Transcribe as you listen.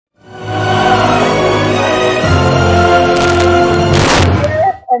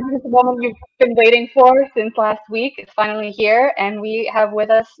moment you've been waiting for since last week is finally here, and we have with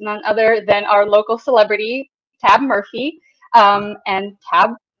us none other than our local celebrity, Tab Murphy. And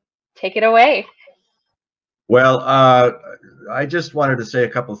Tab, take it away. Well, I just wanted to say a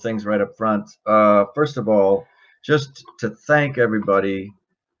couple of things right up front. First of all, just to thank everybody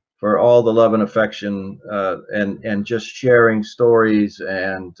for all the love and affection, and just sharing stories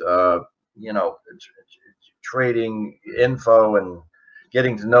and you know, trading info and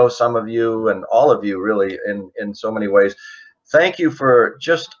getting to know some of you and all of you really in so many ways. Thank you for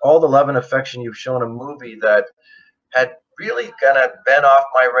just all the love and affection you've shown a movie that had really kind of been off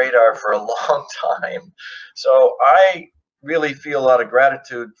my radar for a long time. So I really feel a lot of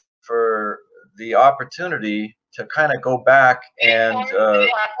gratitude for the opportunity to kind of go back and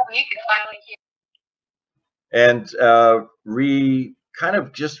kind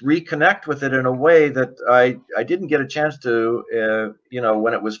of just reconnect with it in a way that I didn't get a chance to, you know,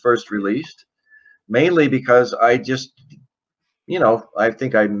 when it was first released, mainly because I just, you know, I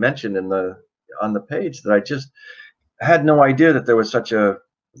think I mentioned on the page that I just had no idea that there was such a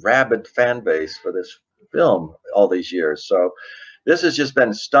rabid fan base for this film all these years. So this has just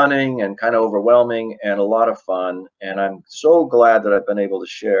been stunning and kind of overwhelming and a lot of fun. And I'm so glad that I've been able to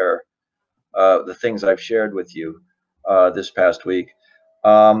share the things I've shared with you this past week.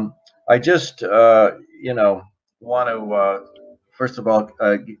 I just, you know, want to, first of all,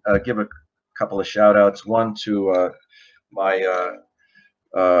 give a couple of shout outs. One to my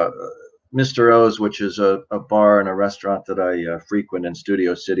Mr. O's, which is a bar and a restaurant that I frequent in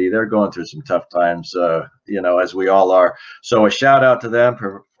Studio City. They're going through some tough times, you know, as we all are. So a shout out to them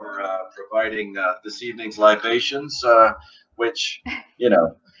for providing this evening's libations, which, you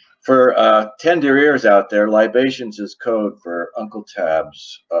know, for tender ears out there, libations is code for Uncle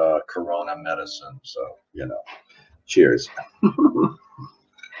Tab's Corona medicine. So, you know, cheers.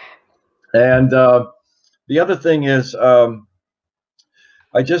 And the other thing is,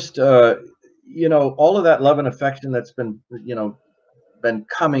 I just, you know, all of that love and affection that's been, you know, been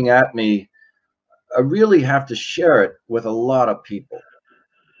coming at me, I really have to share it with a lot of people,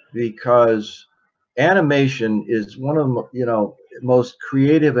 because animation is one of the, you know, most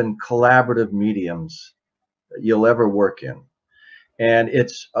creative and collaborative mediums that you'll ever work in. And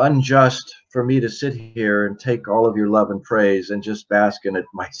it's unjust for me to sit here and take all of your love and praise and just bask in it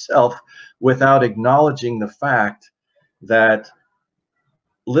myself without acknowledging the fact that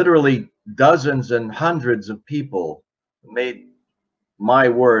literally dozens and hundreds of people made my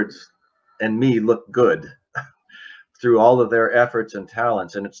words and me look good through all of their efforts and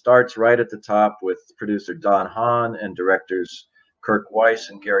talents. And it starts right at the top with producer Don Hahn and directors Kirk Weiss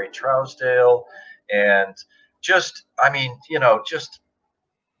and Gary Trousdale. And just, I mean, you know, just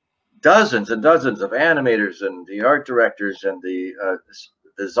dozens and dozens of animators and the art directors and the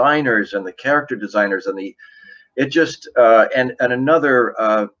designers and the character designers and the, it just, and another,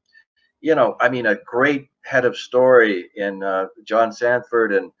 you know, I mean, a great head of story in John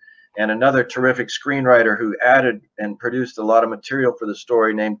Sanford, and another terrific screenwriter who added and produced a lot of material for the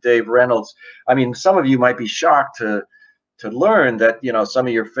story named Dave Reynolds. I mean, some of you might be shocked to learn that, you know, some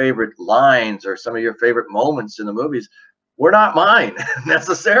of your favorite lines or some of your favorite moments in the movies were not mine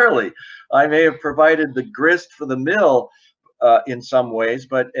necessarily. I may have provided the grist for the mill in some ways,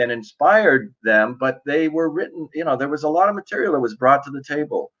 and inspired them, but they were written, you know, there was a lot of material that was brought to the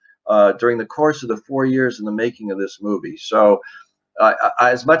table during the course of the 4 years in the making of this movie. So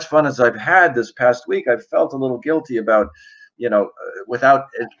as much fun as I've had this past week, I've felt a little guilty about, you know, without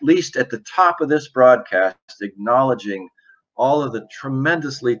at least at the top of this broadcast acknowledging all of the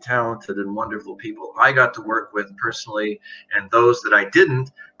tremendously talented and wonderful people I got to work with personally, and those that I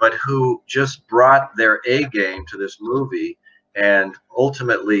didn't, but who just brought their A game to this movie and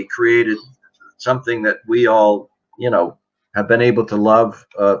ultimately created something that we all, you know, have been able to love,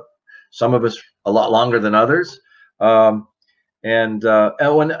 some of us a lot longer than others. And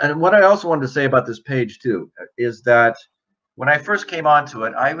what I also wanted to say about this page too is that when I first came onto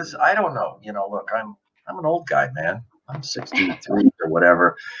it, I don't know, you know, look, I'm an old guy, man. I'm 63 or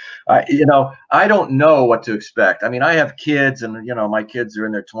whatever. You know, I don't know what to expect. I mean, I have kids, and, you know, my kids are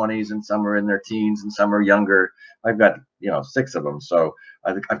in their 20s and some are in their teens and some are younger. I've got, you know, 6 of them. So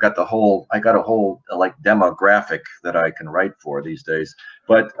I got a whole like demographic that I can write for these days.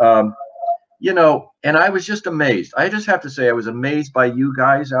 But, you know, and I was just amazed. I just have to say, I was amazed by you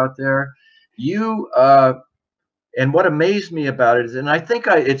guys out there. You, and what amazed me about it is, and I think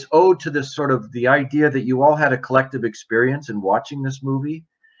it's owed to this sort of the idea that you all had a collective experience in watching this movie.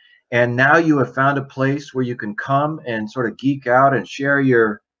 And now you have found a place where you can come and sort of geek out and share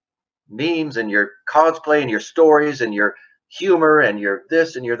your memes and your cosplay and your stories and your humor and your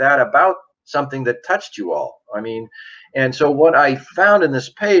this and your that about something that touched you all. I mean, and so what I found in this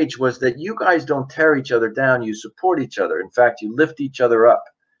page was that you guys don't tear each other down, you support each other. In fact, you lift each other up.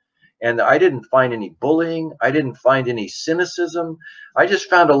 And I didn't find any bullying. I didn't find any cynicism. I just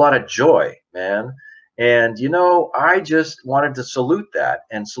found a lot of joy, man. And, you know, I just wanted to salute that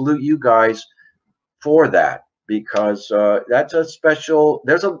and salute you guys for that, because that's a special,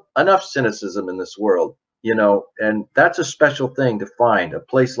 there's enough cynicism in this world, you know, and that's a special thing to find a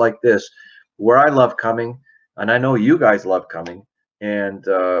place like this where I love coming. And I know you guys love coming, and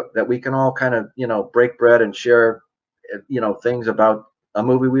that we can all kind of, you know, break bread and share, you know, things about a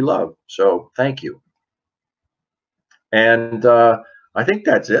movie we love. So thank you. And I think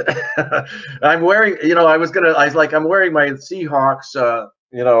that's it. I'm wearing, you know, I was like, I'm wearing my Seahawks,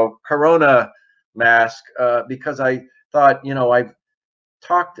 you know, Corona mask because I thought, you know, I've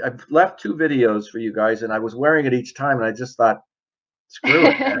left 2 videos for you guys, and I was wearing it each time, and I just thought, screw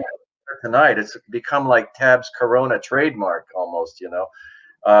it, man. Tonight it's become like Tab's Corona trademark almost, you know.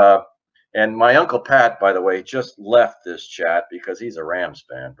 And my Uncle Pat, by the way, just left this chat because he's a Rams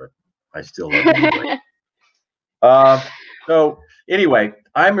fan, but I still love him anyway. So anyway,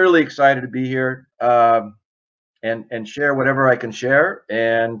 I'm really excited to be here and share whatever I can share.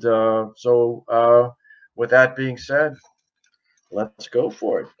 And so with that being said, let's go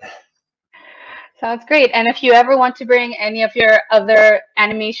for it. Sounds great. And if you ever want to bring any of your other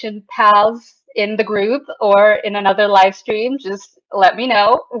animation pals in the group or in another live stream, just let me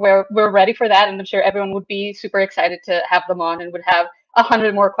know. We're ready for that, and I'm sure everyone would be super excited to have them on and would have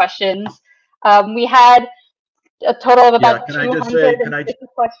 100 more questions. We had a total of about 250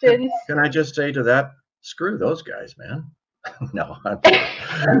 questions. Can I just say to that, screw those guys, man. No,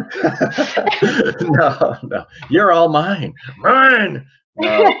 no, you're all mine.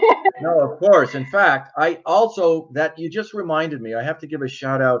 No, of course. In fact, I also, that you just reminded me, I have to give a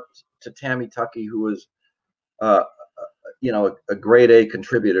shout out to Tammy Tuckey, who was, you know, a grade A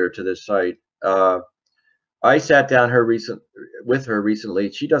contributor to this site. I sat down with her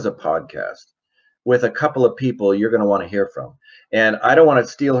recently. She does a podcast with a couple of people you're going to want to hear from. And I don't want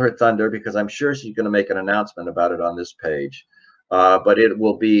to steal her thunder because I'm sure she's going to make an announcement about it on this page. But it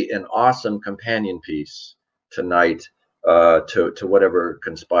will be an awesome companion piece tonight to whatever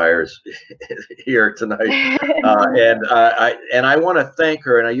conspires here tonight. And I want to thank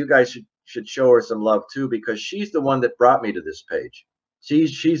her, and you guys should show her some love too, because she's the one that brought me to this page.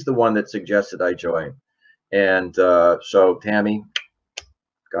 She's the one that suggested I join. And so Tammy,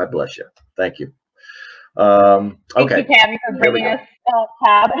 God bless you. Thank you. Okay. Thank you, Tammy, for bringing us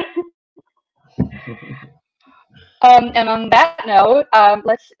Tab. And on that note,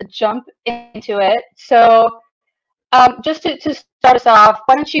 let's jump into it. So just to start us off,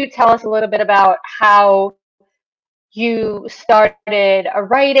 why don't you tell us a little bit about how you started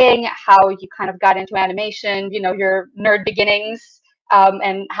writing, how you kind of got into animation, you know, your nerd beginnings,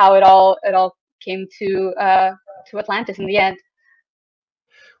 and how it all came to Atlantis in the end.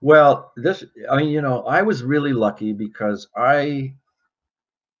 Well, I mean, you know, I was really lucky because I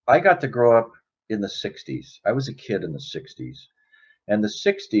got to grow up in the 60s. I was a kid in the 60s. And the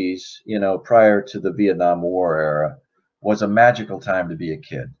 60s, you know, prior to the Vietnam War era, was a magical time to be a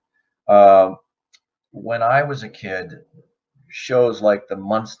kid. When I was a kid, shows like The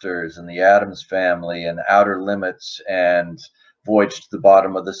Munsters and The Addams Family and Outer Limits and Voyage to the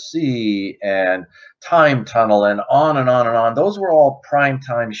Bottom of the Sea and Time Tunnel and on and on and on, those were all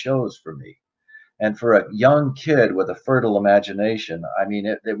primetime shows for me. And for a young kid with a fertile imagination, I mean,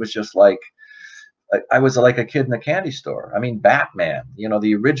 it was just like, I was like a kid in a candy store. I mean, Batman, you know,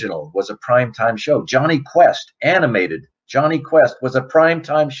 the original was a primetime show. Johnny Quest, animated Johnny Quest, was a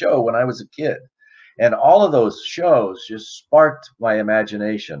primetime show when I was a kid. And all of those shows just sparked my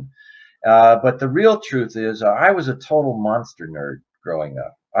imagination. But the real truth is I was a total monster nerd growing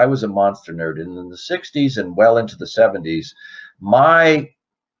up. I was a monster nerd. And in the 60s and well into the 70s, my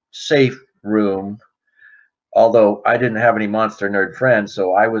safe room, although I didn't have any monster nerd friends,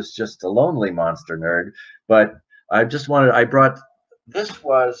 so I was just a lonely monster nerd. But this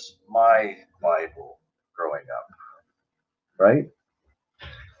was my Bible growing up, right?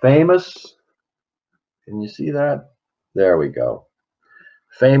 Famous. Can you see that? There we go.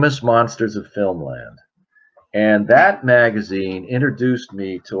 Famous Monsters of Filmland. And that magazine introduced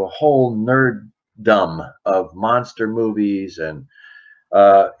me to a whole nerddom of monster movies. And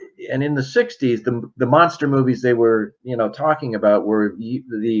in the 60s, the monster movies they were, you know, talking about were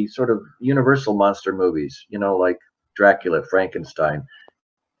the sort of universal monster movies, you know, like Dracula, Frankenstein,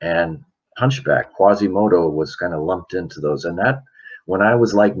 and Hunchback. Quasimodo was kind of lumped into those. And that, when I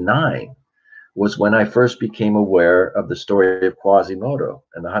was like 9, was when I first became aware of the story of Quasimodo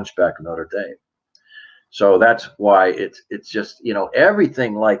and the Hunchback of Notre Dame. So that's why it's just, you know,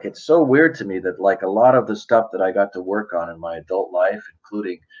 everything, like, it's so weird to me that, like, a lot of the stuff that I got to work on in my adult life,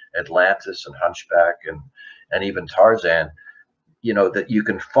 including Atlantis and Hunchback and even Tarzan, you know, that you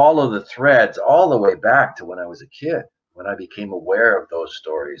can follow the threads all the way back to when I was a kid, when I became aware of those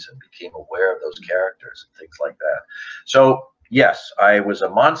stories and became aware of those characters and things like that. So yes, I was a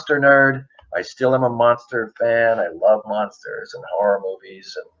monster nerd. I still am a monster fan. I love monsters and horror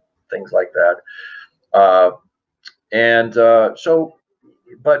movies and things like that. So,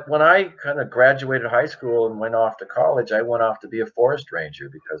 but when I kind of graduated high school and went off to college, I went off to be a forest ranger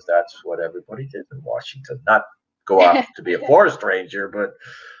because that's what everybody did in Washington. Not go off to be a forest ranger, but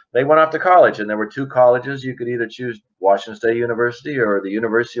they went off to college, and there were two colleges. You could either choose Washington State University or the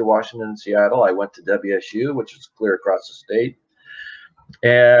University of Washington in Seattle. I went to WSU, which is clear across the state.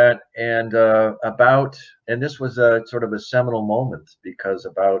 And this was a sort of a seminal moment because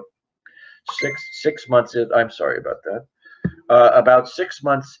about six months in, I'm sorry about that. About 6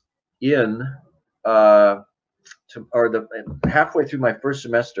 months in, halfway through my first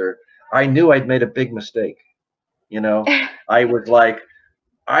semester, I knew I'd made a big mistake. You know, I was like,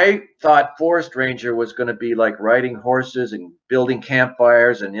 I thought forest ranger was going to be like riding horses and building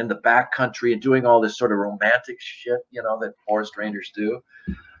campfires and in the backcountry and doing all this sort of romantic shit, you know, that forest rangers do.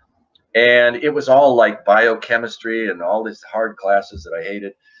 And it was all like biochemistry and all these hard classes that I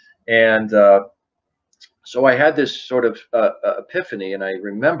hated. And so I had this sort of epiphany, and I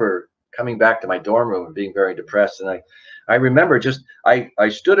remember coming back to my dorm room and being very depressed. And I remember just, I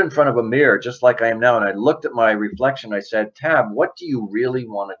stood in front of a mirror just like I am now, and I looked at my reflection. I said, Tab, what do you really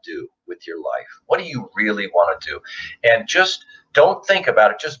want to do with your life? What do you really want to do? And just don't think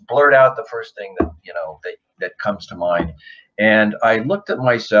about it. Just blurt out the first thing that, you know, that comes to mind. And I looked at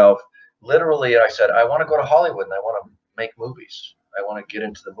myself literally, and I said, I want to go to Hollywood and I want to make movies. I want to get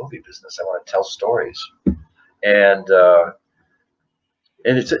into the movie business. I want to tell stories. And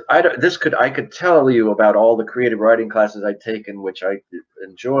I could tell you about all the creative writing classes I'd taken, which I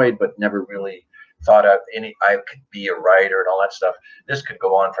enjoyed, but never really thought of I could be a writer and all that stuff. This could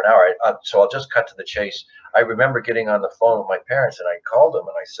go on for an hour. So I'll just cut to the chase. I remember getting on the phone with my parents, and I called them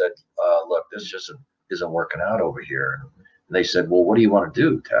and I said, look, this just isn't working out over here. And they said, well, what do you want to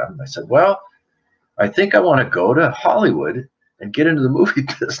do, Tab? And I said, well, I think I want to go to Hollywood and get into the movie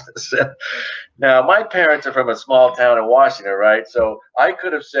business. Now, my parents are from a small town in Washington, right? So I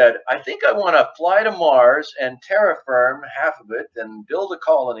could have said, I think I want to fly to Mars and terraform half of it and build a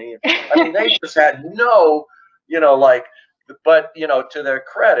colony. I mean, they just had no, you know, like, but, you know, to their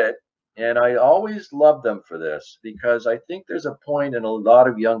credit, and I always love them for this, because I think there's a point in a lot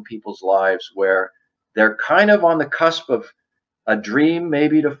of young people's lives where they're kind of on the cusp of a dream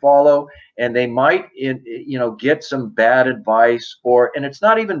maybe to follow, and they might get some bad advice, and it's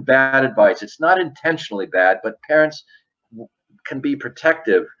not even bad advice, it's not intentionally bad, but parents can be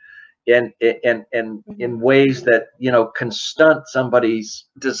protective in ways that, you know, can stunt somebody's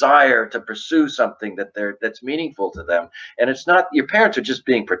desire to pursue something that's meaningful to them. And it's not, your parents are just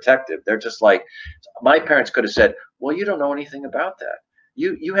being protective. They're just like, my parents could have said, well, you don't know anything about that.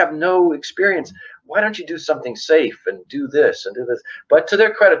 You have no experience. Why don't you do something safe and do this and do this? But to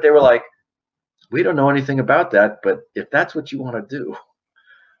their credit, they were like, we don't know anything about that, but if that's what you want to do,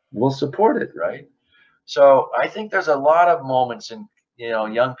 we'll support it, right? So I think there's a lot of moments in, you know,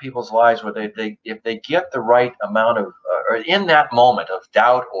 young people's lives where they if they get the right amount of, or in that moment of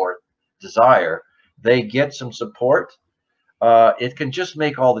doubt or desire, they get some support. It can just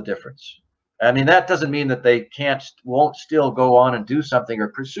make all the difference. I mean, that doesn't mean that they won't still go on and do something or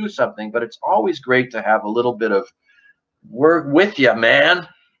pursue something, but it's always great to have a little bit of, we're with you, man.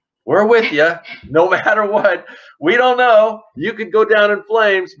 We're with you no matter what. We don't know. You could go down in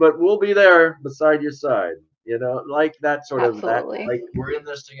flames, but we'll be there beside your side. You know, like that sort of, that, like, we're in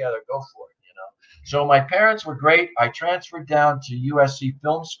this together. Go for it, you know. So my parents were great. I transferred down to USC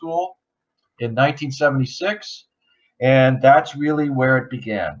Film School in 1976, and that's really where it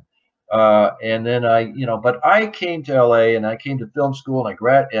began. And then but I came to LA and I came to film school,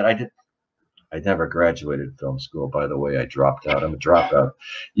 and I never graduated film school, by the way. I dropped out. I'm a dropout.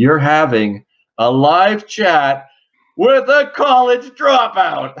 You're having a live chat with a college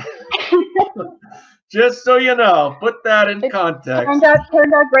dropout. Just so you know, put that in context.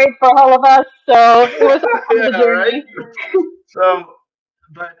 Turned out great for all of us. So it was a journey. Right? So,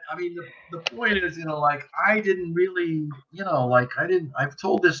 but I mean, the point is, you know, like, I didn't really, you know, like, I've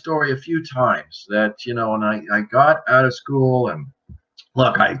told this story a few times that, you know, when I got out of school, and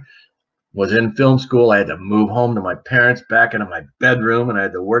look, was in film school. I had to move home to my parents, back into my bedroom, and I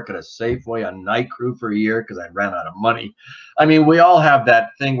had to work at a Safeway on night crew for a year because I ran out of money. I mean, we all have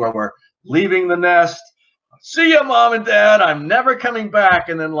that thing where we're leaving the nest. See ya, mom and dad. I'm never coming back.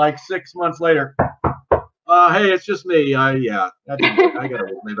 And then like 6 months later, hey, it's just me. Yeah, that's I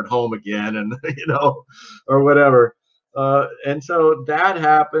gotta live at home again, and or whatever. And so that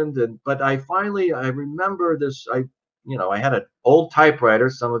happened, but I remember this. I had an old typewriter.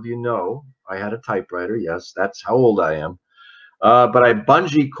 Some of you know I had a typewriter. Yes, that's how old I am. But I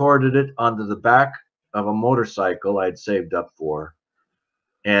bungee corded it onto the back of a motorcycle I'd saved up for.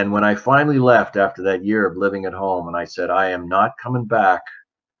 And when I finally left after that year of living at home, and I said, I am not coming back.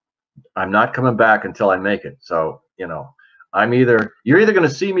 I'm not coming back until I make it. So, you're either going to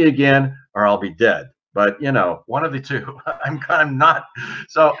see me again or I'll be dead. But, one of the two. I'm not.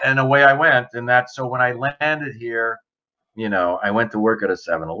 So, and away I went. So when I landed here, I went to work at a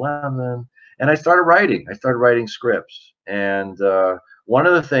 7-Eleven and I started writing. I started writing scripts. And one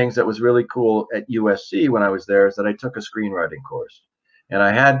of the things that was really cool at USC when I was there is that I took a screenwriting course. And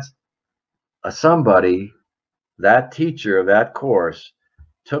I had that teacher of that course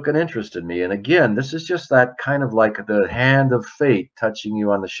took an interest in me. And again, this is just that kind of like the hand of fate touching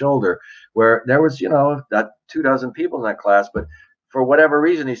you on the shoulder, where there was, that 24 people in that class, but for whatever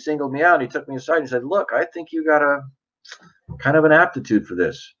reason, he singled me out. And he took me aside and said, look, I think you got a kind of an aptitude for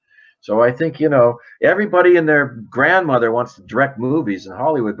this. So I think, everybody and their grandmother wants to direct movies in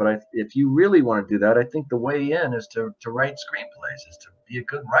Hollywood. But if you really want to do that, I think the way in is to write screenplays, is to be a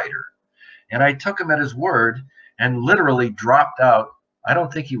good writer. And I took him at his word and literally dropped out. I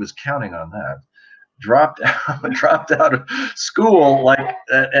don't think he was counting on that. Dropped out of school like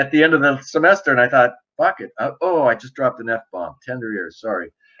at the end of the semester. And I thought, fuck it. I just dropped an F-bomb. Tender ears.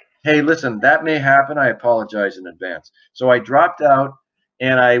 Sorry. Hey, listen, that may happen. I apologize in advance. So I dropped out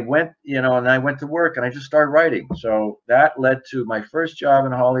and I went, to work and I just started writing. So that led to my first job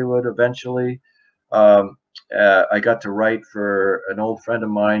in Hollywood eventually. I got to write for an old friend of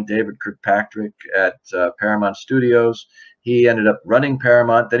mine, David Kirkpatrick at Paramount Studios. He ended up running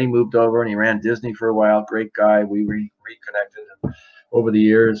Paramount. Then he moved over and he ran Disney for a while. Great guy. We reconnected over the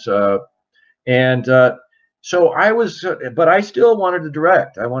years. So I was, but I still wanted to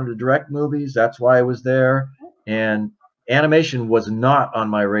direct. I wanted to direct movies. That's why I was there. And animation was not on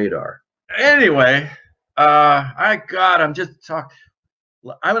my radar. Anyway, I'm just talking.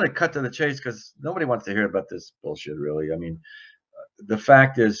 I'm going to cut to the chase because nobody wants to hear about this bullshit, really. I mean, the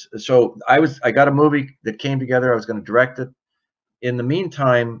fact is, so I got a movie that came together. I was going to direct it. In the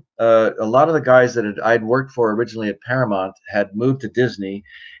meantime, a lot of the guys that I'd worked for originally at Paramount had moved to Disney,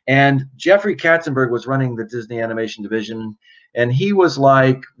 and Jeffrey Katzenberg was running the Disney animation division, and he was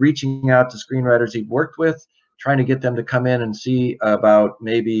like reaching out to screenwriters he'd worked with, trying to get them to come in and see about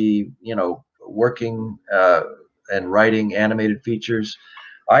maybe, working and writing animated features.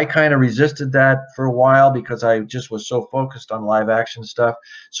 I kind of resisted that for a while because I just was so focused on live action stuff.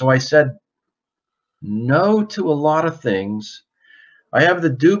 So I said no to a lot of things. I have the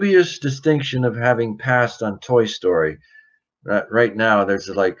dubious distinction of having passed on Toy Story. Right now, there's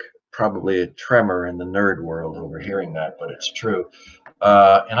like probably a tremor in the nerd world over hearing that, but it's true.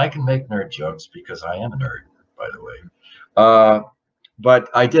 And I can make nerd jokes because I am a nerd, by the way. But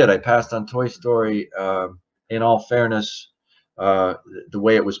I did. I passed on Toy Story. In all fairness, the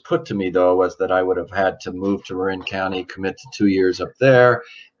way it was put to me, though, was that I would have had to move to Marin County, commit to 2 years up there,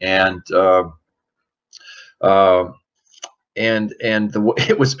 and the way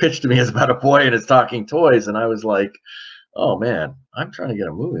it was pitched to me as about a boy and his talking toys, and I was like, oh man, I'm trying to get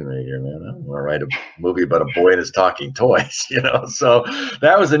a movie made here, man. I don't want to write a movie about a boy and his talking toys, So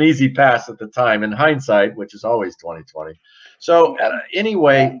that was an easy pass at the time. In hindsight, which is always 2020. So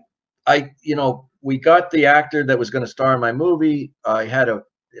anyway, we got the actor that was going to star in my movie.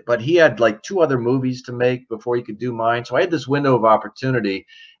 But he had like 2 other movies to make before he could do mine. So I had this window of opportunity,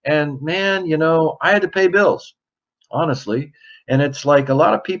 and man, I had to pay bills, honestly. And it's like a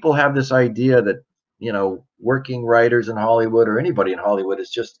lot of people have this idea that, working writers in Hollywood or anybody in Hollywood is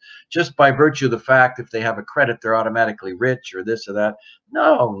just by virtue of the fact if they have a credit, they're automatically rich or this or that.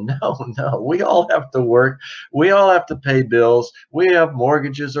 No. We all have to work. We all have to pay bills. We have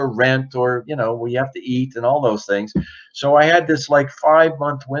mortgages or rent or, we have to eat and all those things. So I had this like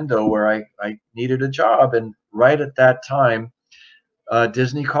 5-month window where I needed a job. And right at that time,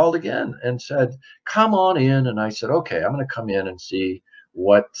 Disney called again and said, come on in. And I said, okay, I'm going to come in and see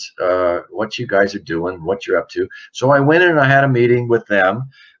what you guys are doing, what you're up to. So I went in and I had a meeting with them.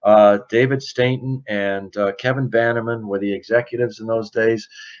 David Stainton and Kevin Bannerman were the executives in those days.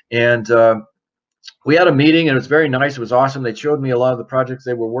 And we had a meeting, and it was very nice. It was awesome. They showed me a lot of the projects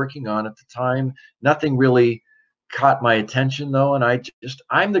they were working on at the time. Nothing really caught my attention though, and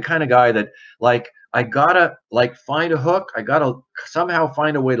I'm the kind of guy that, like, I gotta, like, find a hook. I gotta somehow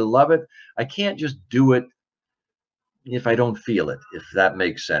find a way to love it. I can't just do it if I don't feel it, if that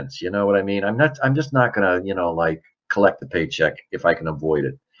makes sense. You know what I mean? I'm just not gonna, like, collect the paycheck if I can avoid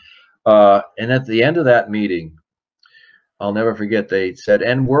it. And at the end of that meeting, I'll never forget, they said,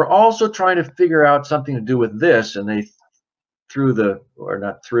 and we're also trying to figure out something to do with this. And they or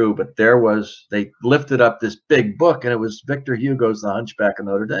not through, but they lifted up this big book, and it was Victor Hugo's The Hunchback of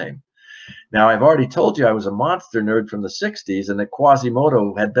Notre Dame. Now, I've already told you I was a monster nerd from the 60s, and that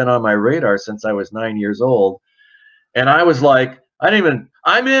Quasimodo had been on my radar since I was 9 years old. And I was like, I'm in.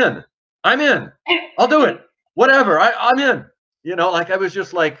 I'll do it. Whatever. I'm in. Like, I was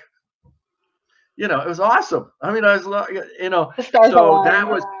just like, it was awesome. I mean, I was, so that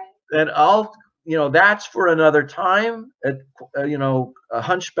was, and that's for another time at, a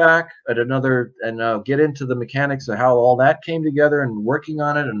Hunchback at another, and get into the mechanics of how all that came together and working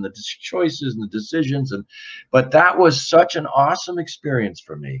on it and the choices and the decisions. But that was such an awesome experience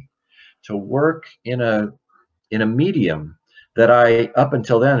for me to work in a medium that I, up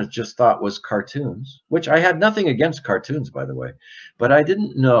until then, just thought was cartoons, which I had nothing against cartoons, by the way, but I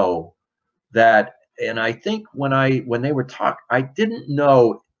didn't know that. And I think when they were I didn't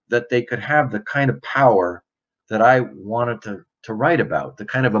know that they could have the kind of power that I wanted to write about, the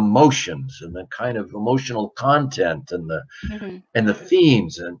kind of emotions and the kind of emotional content and the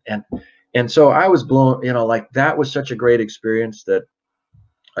themes. And so I was blown, like, that was such a great experience that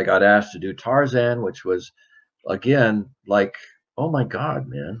I got asked to do Tarzan, which was, again, like, oh my God,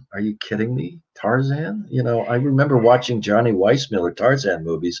 man, are you kidding me? Tarzan? I remember watching Johnny Weissmuller Tarzan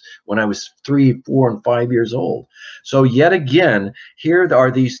movies when I was 3, 4, and 5 years old. So yet again, here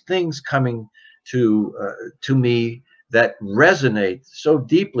are these things coming to me that resonate so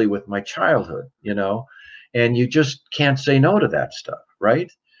deeply with my childhood, and you just can't say no to that stuff,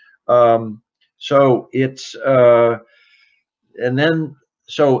 right? So it's and then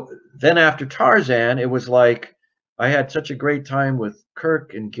after Tarzan, it was like I had such a great time with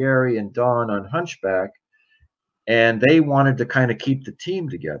Kirk and Gary and Don on Hunchback, and they wanted to kind of keep the team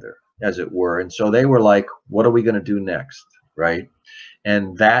together, as it were. And so they were like, what are we going to do next? Right.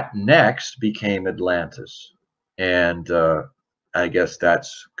 And that next became Atlantis. And I guess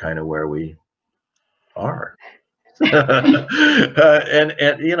that's kind of where we are. And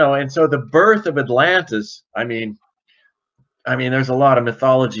so the birth of Atlantis, I mean, there's a lot of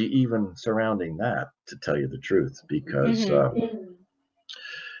mythology even surrounding that, to tell you the truth, because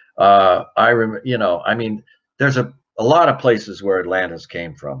I remember, there's a lot of places where Atlantis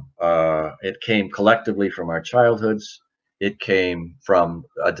came from. It came collectively from our childhoods. It came from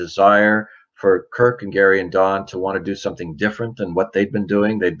a desire for Kirk and Gary and Don to want to do something different than what they'd been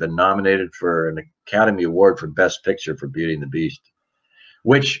doing. They'd been nominated for an Academy Award for Best Picture for Beauty and the Beast,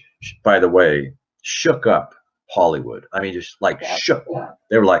 which, by the way, shook up Hollywood. I mean, just like shook.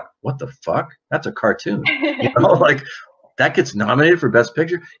 They were like, what the fuck? That's a cartoon. Like, that gets nominated for Best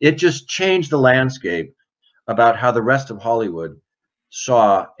Picture. It just changed the landscape about how the rest of Hollywood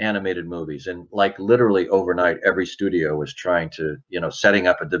saw animated movies. And like, literally overnight, every studio was trying to, setting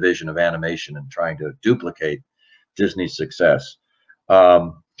up a division of animation and trying to duplicate Disney's success.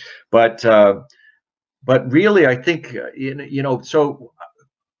 But really, I think,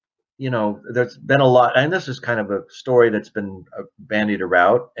 there's been a lot, and this is kind of a story that's been bandied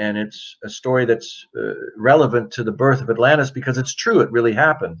around, and it's a story that's relevant to the birth of Atlantis, because it's true, it really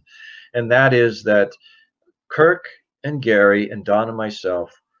happened. And that is that Kirk and Gary and Don and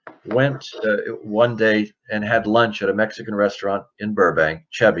myself went one day and had lunch at a Mexican restaurant in Burbank,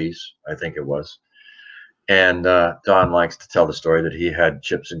 Chevy's, I think it was. And Don likes to tell the story that he had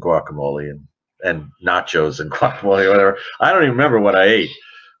chips and guacamole and nachos and guacamole, or whatever. I don't even remember what I ate.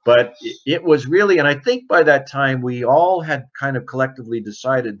 But it was really, and I think by that time we all had kind of collectively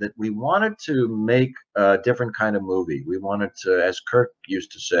decided that we wanted to make a different kind of movie. We wanted to, as Kirk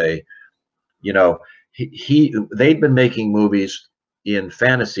used to say, they'd been making movies in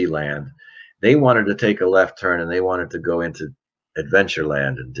Fantasyland. They wanted to take a left turn, and they wanted to go into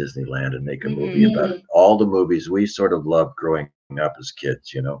Adventureland and Disneyland and make a movie about all the movies we sort of loved growing up as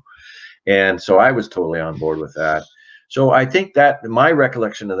kids, And so I was totally on board with that. So I think that my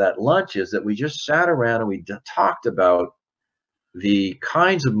recollection of that lunch is that we just sat around and we talked about the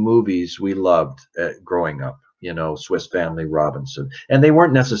kinds of movies we loved growing up, Swiss Family Robinson. And they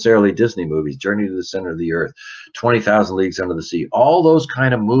weren't necessarily Disney movies, Journey to the Center of the Earth, 20,000 Leagues Under the Sea, all those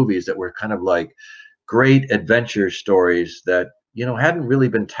kind of movies that were kind of like great adventure stories that, hadn't really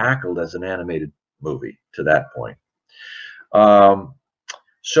been tackled as an animated movie to that point.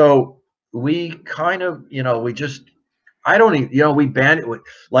 So we kind of, we just, I don't even, we banned it.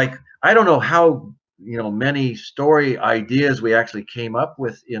 Like, I don't know how, many story ideas we actually came up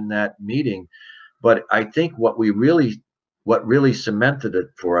with in that meeting, but I think what really cemented it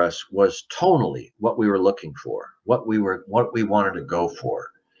for us was tonally what we were looking for, what we wanted to go for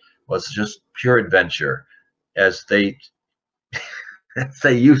was just pure adventure, as they as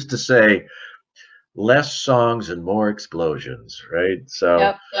they used to say, less songs and more explosions, right? So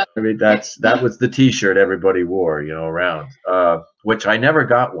Yep. I mean, that was the T-shirt everybody wore, around. Which I never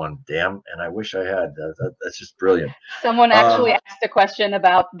got one, damn, and I wish I had. That's just brilliant. Someone actually asked a question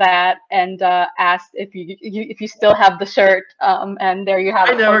about that and asked if you still have the shirt. And there you have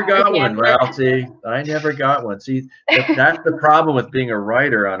I it, never folks. Here's got the one, answer. Ralph. See, I never got one. See, that's the problem with being a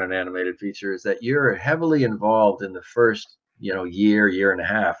writer on an animated feature, is that you're heavily involved in the first, year and a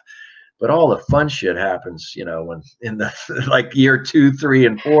half. But all the fun shit happens, when in the like year 2, 3,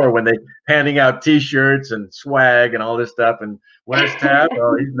 and 4, when they handing out T-shirts and swag and all this stuff. And where's Tab?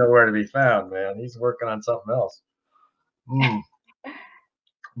 Oh, he's nowhere to be found, man. He's working on something else.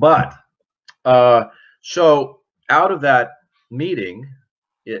 But so out of that meeting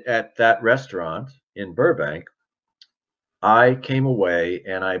at that restaurant in Burbank, I came away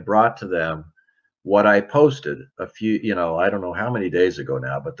and I brought to them what I posted a few, I don't know how many days ago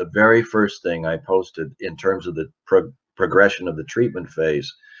now, but the very first thing I posted in terms of the progression of the treatment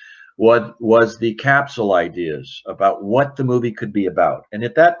phase, what was the capsule ideas about what the movie could be about. And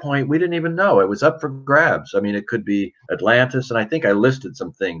at that point, we didn't even know. It was up for grabs. I mean, it could be Atlantis, and I think I listed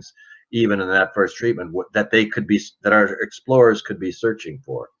some things even in that first treatment that our explorers could be searching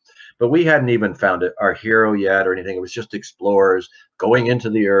for. But we hadn't even found our hero yet or anything. It was just explorers going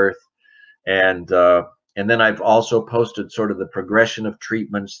into the earth. And then I've also posted sort of the progression of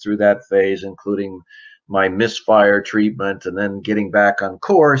treatments through that phase, including my misfire treatment and then getting back on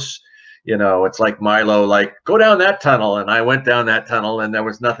course. It's like Milo, like, go down that tunnel. And I went down that tunnel and there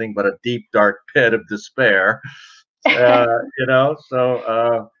was nothing but a deep, dark pit of despair. And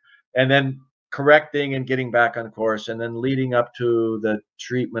then correcting and getting back on course, and then leading up to the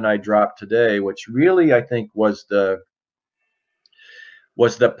treatment I dropped today, which really, I think, was the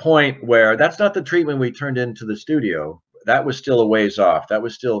point where that's not the treatment we turned into the studio. That was still a ways off. That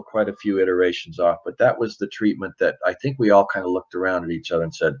was still quite a few iterations off, but that was the treatment that I think we all kind of looked around at each other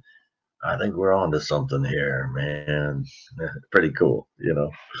and said, I think we're on to something here, man. Pretty cool,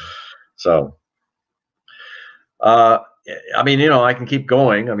 So, I mean, I can keep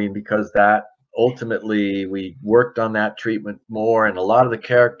going. I mean, because that ultimately we worked on that treatment more, and a lot of the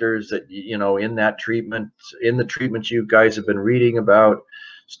characters that, in that treatment, in the treatments you guys have been reading about,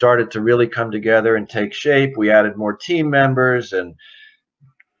 started to really come together and take shape. We added more team members, and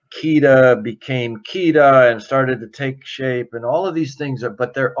Kita became Kita and started to take shape, and all of these things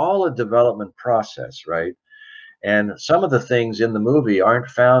but they're all a development process, right? And some of the things in the movie aren't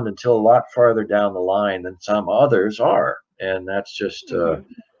found until a lot farther down the line than some others are. And that's just, how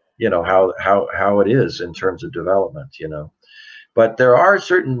it is in terms of development, But there are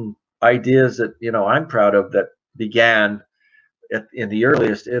certain ideas that, I'm proud of that began in the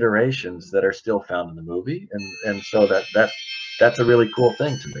earliest iterations that are still found in the movie. And so that's a really cool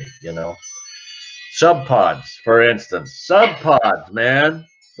thing to me, Subpods, for instance. Subpods, man.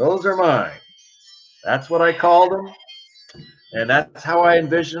 Those are mine. That's what I called them. And that's how I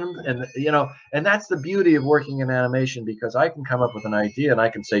envision them. And, and that's the beauty of working in animation, because I can come up with an idea and I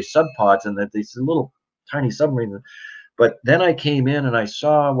can say subpods and that these little tiny submarines. But then I came in and I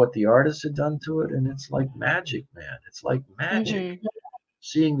saw what the artist had done to it. And it's like magic, man. It's like magic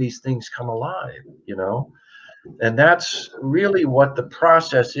seeing these things come alive, And that's really what the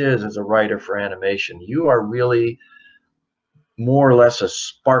process is as a writer for animation. You are really more or less a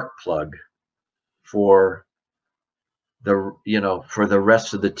spark plug for for the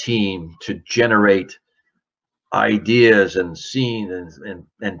rest of the team to generate ideas and scenes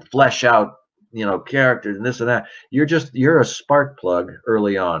and flesh out, characters and this and that. You're a spark plug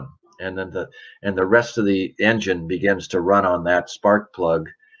early on, and then the rest of the engine begins to run on that spark plug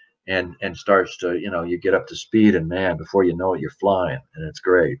and starts to, you get up to speed, and man, before you know it, you're flying, and it's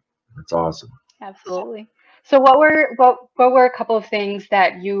great. It's awesome. Absolutely. So what were a couple of things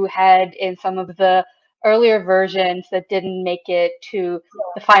that you had in some of the earlier versions that didn't make it to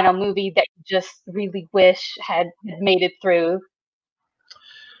the final movie that you just really wish had made it through?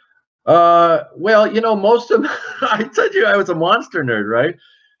 Well, most of I told you I was a monster nerd, right?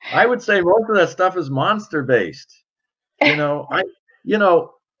 I would say most of that stuff is monster based. I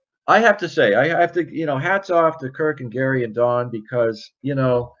I have to say, I have to, hats off to Kirk and Gary and Don, because,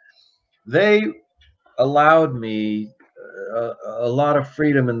 they allowed me a lot of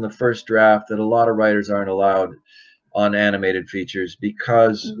freedom in the first draft that a lot of writers aren't allowed on animated features,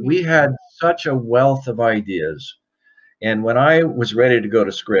 because we Hmm. had such a wealth of ideas. And when I was ready to go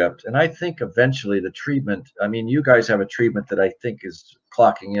to script, and I think eventually the treatment, I mean, you guys have a treatment that I think is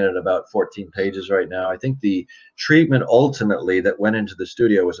clocking in at about 14 pages right now. I think the treatment ultimately that went into the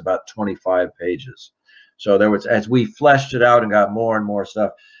studio was about 25 pages. So there was, as we fleshed it out and got more and more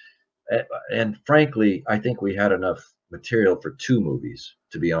stuff, and frankly, I think we had enough material for 2 movies,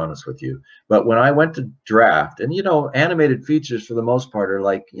 to be honest with you. But when I went to draft, and animated features for the most part are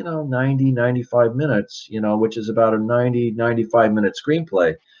like, 90, 95 minutes, which is about a 90, 95-minute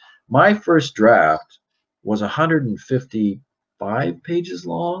screenplay. My first draft was 155 pages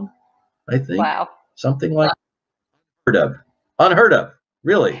long, I think, Wow. something like unheard of,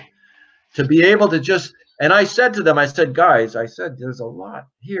 really, to be able to just, and I said to them, I said, guys, I said, there's a lot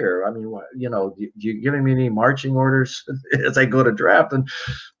here. I mean, what, you giving me any marching orders as I go to draft? And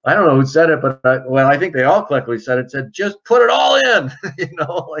I don't know who said it, but I think they all collectively said it, said, just put it all in.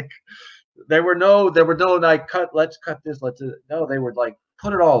 Like there were no like let's cut this, no, they were like,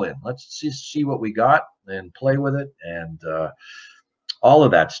 put it all in. Let's see what we got and play with it, and all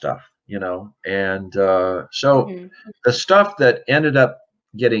of that stuff, and so Hmm. the stuff that ended up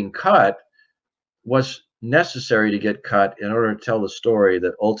getting cut was necessary to get cut in order to tell the story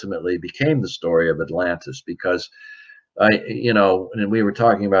that ultimately became the story of Atlantis. Because and we were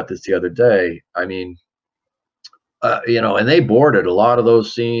talking about this the other day. I mean, and they boarded a lot of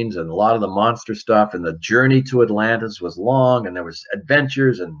those scenes and a lot of the monster stuff, and the journey to Atlantis was long, and there was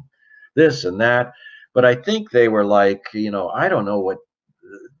adventures and this and that. But I think they were like, I don't know what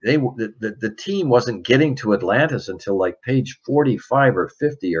the team wasn't getting to Atlantis until like page 45 or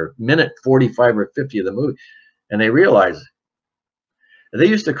 50 or minute 45 or 50 of the movie, and they realized they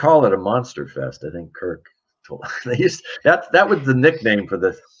used to call it a monster fest. I think Kirk told they used that was the nickname for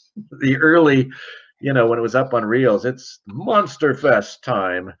the early, when it was up on reels. It's Monster Fest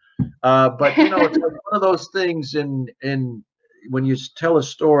time. But it's like one of those things in when you tell a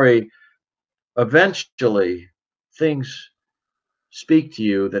story, eventually things speak to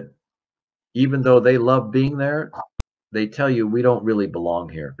you that even though they love being there, they tell you we don't really belong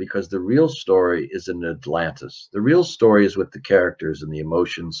here, because the real story is in Atlantis. The real story is with the characters and the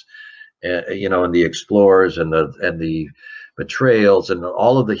emotions, and the explorers and the betrayals and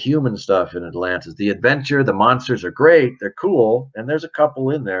all of the human stuff in Atlantis. The adventure, the monsters are great, they're cool, and there's a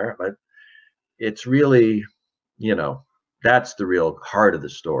couple in there, but it's really, you know, that's the real heart of the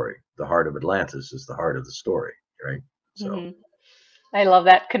story. The heart of Atlantis is the heart of the story, right? So. Hmm. I love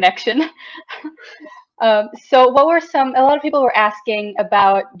that connection. So what were a lot of people were asking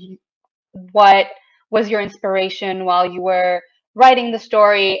about what was your inspiration while you were writing the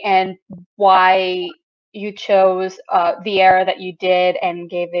story, and why you chose the era that you did and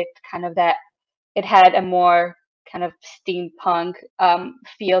gave it kind of that, it had a more kind of steampunk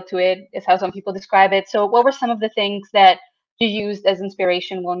feel to it, is how some people describe it. So what were some of the things that you used as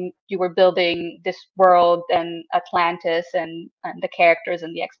inspiration when you were building this world and Atlantis and the characters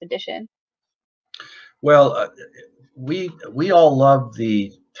and the expedition? Well, we all loved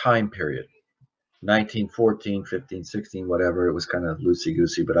the time period, 1914, 15, 16, whatever. It was kind of loosey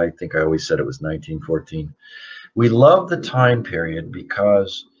goosey, but I think I always said it was 1914. We loved the time period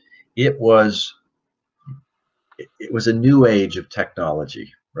because it was it was a new age of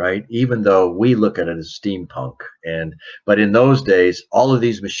technology, right? Even though we look at it as steampunk, but in those days, all of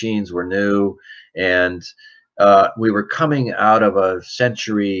these machines were new, and we were coming out of a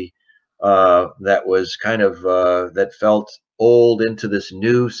century that was kind of that felt old into this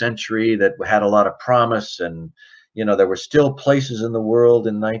new century that had a lot of promise. And there were still places in the world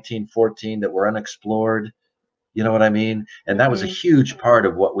in 1914 that were unexplored. You know what I mean? And that was a Hmm. huge part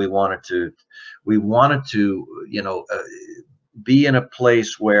of what we wanted to. We wanted to, be in a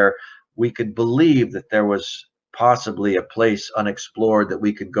place where we could believe that there was possibly a place unexplored that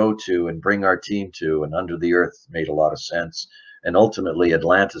we could go to and bring our team to. And Under the Earth made a lot of sense, and ultimately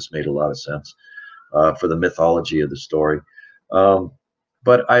Atlantis made a lot of sense for the mythology of the story. Um,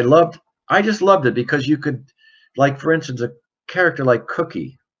 but I just loved it because you could, like, for instance, a character like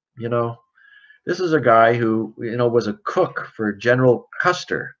Cookie. You know, this is a guy who, was a cook for General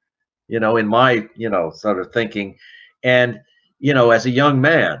Custer, in my, sort of thinking. And, as a young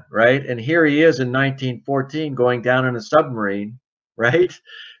man, right? And here he is in 1914 going down in a submarine, right?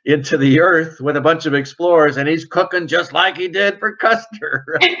 Into the earth with a bunch of explorers, and he's cooking just like he did for Custer,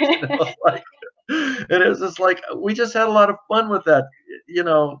 right? Like, and it was just like, we just had a lot of fun with that,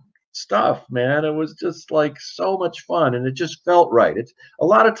 stuff, man. It was just like so much fun, and it just felt right. It's a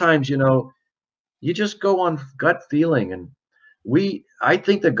lot of times, You just go on gut feeling. And I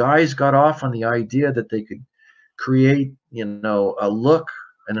think the guys got off on the idea that they could create, you know, a look,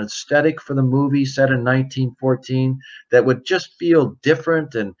 an aesthetic for the movie set in 1914 that would just feel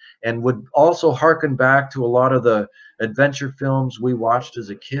different, and would also harken back to a lot of the adventure films we watched as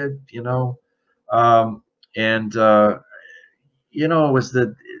a kid, you know. Um, and you know, it was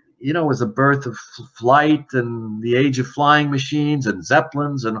the it was the birth of flight and the age of flying machines and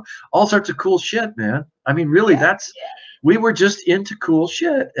zeppelins and all sorts of cool shit, man. I mean, really, Yeah. we were just into cool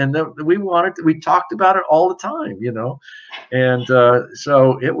shit, and we talked about it all the time, you know. And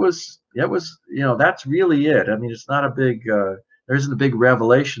so it was, you know, that's really it. I mean, it's not a big there isn't a big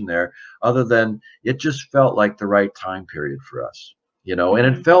revelation there, other than it just felt like the right time period for us, you know. And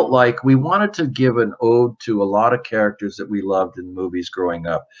it felt like we wanted to give an ode to a lot of characters that we loved in movies growing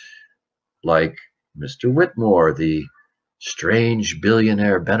up, like Mr. Whitmore, the strange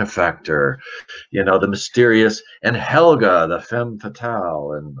billionaire benefactor, you know, the mysterious, and Helga, the femme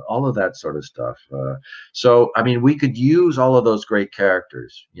fatale, and all of that sort of stuff. So, I mean, we could use all of those great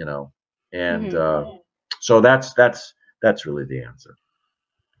characters, you know, and so that's really the answer.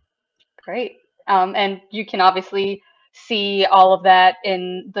 Great. And you can obviously see all of that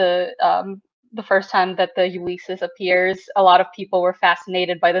in the first time that the Ulysses appears. A lot of people were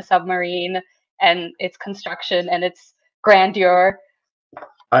fascinated by the submarine and its construction and its grandeur.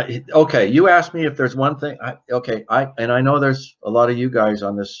 Okay, you asked me if there's one thing. I know there's a lot of you guys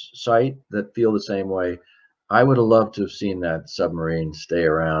on this site that feel the same way. I would have loved to have seen that submarine stay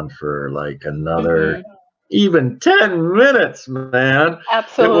around for like another even 10 minutes, man. It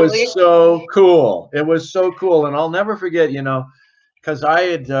Absolutely. was so cool. It was so cool. And I'll never forget, you know, because I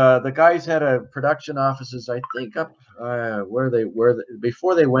had the guys had a production offices, I think, up where they were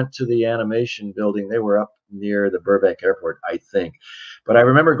before they went to the animation building. They were up near the Burbank Airport, I think. But I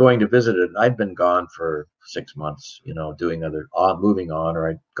remember going to visit it. I'd been gone for 6 months, you know, doing other moving on, or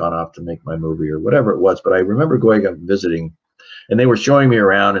I'd gone off to make my movie or whatever it was. But I remember going up and visiting, and they were showing me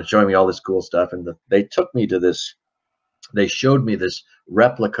around and showing me all this cool stuff. And they took me to this. They showed me this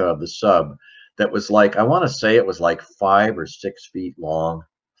replica of the sub that was like, I want to say it was like 5 or 6 feet long,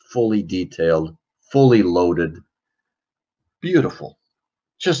 fully detailed, fully loaded, beautiful,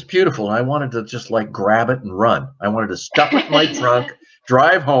 just beautiful. And I wanted to just like grab it and run. I wanted to stuff it in my trunk,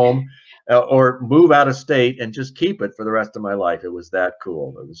 drive home, or move out of state and just keep it for the rest of my life. It was that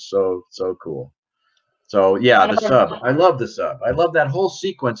cool. It was so cool. So yeah, One the of our, sub. I love the sub. I love that whole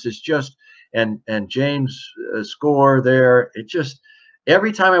sequence. Is just, and James' score there. It just,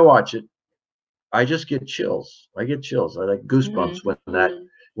 every time I watch it, I just get chills. I get chills. I like goosebumps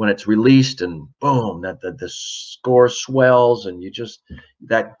when it's released, and boom, that the score swells, and you just,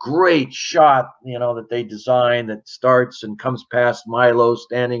 that great shot, you know, that they design that starts and comes past Milo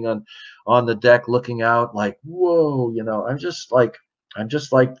standing on the deck looking out like, whoa, you know. I'm just like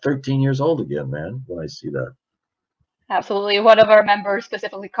 13 years old again, man, when I see that. Absolutely. One of our members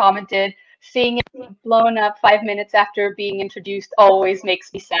specifically commented, seeing it blown up 5 minutes after being introduced always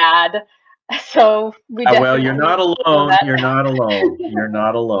makes me sad. So we Well, you're not definitely feel alone. that. You're not alone. You're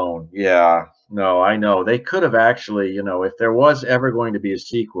not alone. Yeah. No, I know. They could have actually, you know, if there was ever going to be a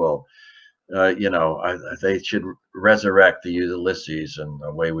sequel, you know, they should resurrect the Ulysses, and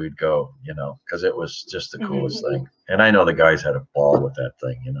away we'd go, you know, because it was just the coolest thing. And I know the guys had a ball with that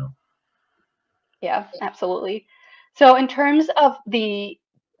thing, you know. Yeah, absolutely. So in terms of the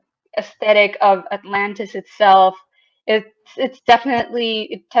aesthetic of Atlantis itself, it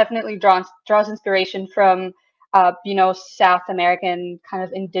definitely draws inspiration from South American kind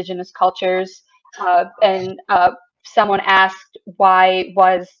of indigenous cultures. And someone asked why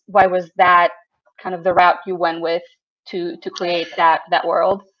was that kind of the route you went with to create that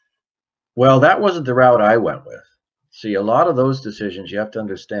world? Well, that wasn't the route I went with. See, a lot of those decisions you have to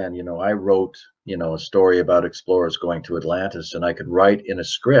understand. You know, I wrote, you know, a story about explorers going to Atlantis, and I could write in a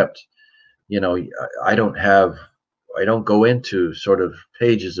script. You know, I don't have, I don't go into sort of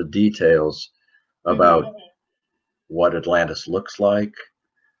pages of details about what Atlantis looks like,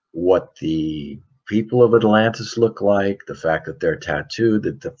 what the people of Atlantis look like, the fact that they're tattooed,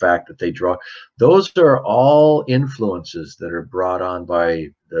 that the fact that they draw. Those are all influences that are brought on by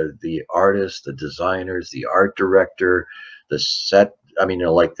the artists, the designers, the art director, the set. I mean, you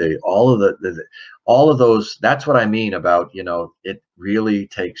know, like all of all of those. That's what I mean about, you know, it really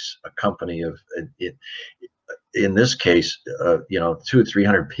takes a company of it. In this case, you know, 200 or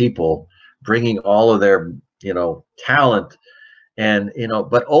 300 people bringing all of their, you know, talent. And, you know,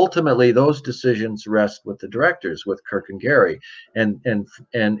 but ultimately those decisions rest with the directors, with Kirk and Gary, and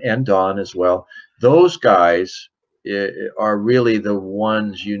Don as well. Those guys are really the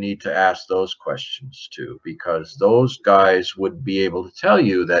ones you need to ask those questions to, because those guys would be able to tell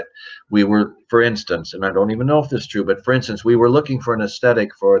you that we were, for instance, and I don't even know if this is true, but for instance, we were looking for an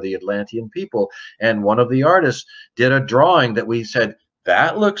aesthetic for the Atlantean people, and one of the artists did a drawing that we said,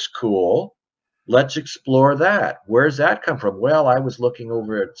 that looks cool. Let's explore that. Where's that come from? Well, I was looking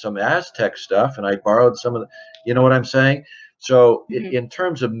over at some Aztec stuff and I borrowed some of the, you know what I'm saying? So in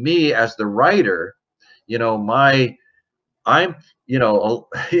terms of me as the writer, you know, I'm, you know,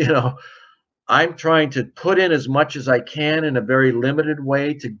 I'm trying to put in as much as I can in a very limited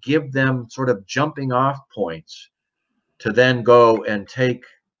way to give them sort of jumping off points to then go and take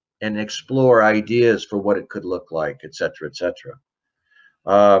and explore ideas for what it could look like, et cetera, et cetera.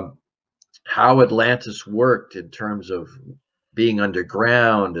 How Atlantis worked in terms of being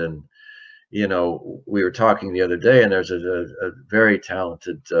underground. And, you know, we were talking the other day, and there's a very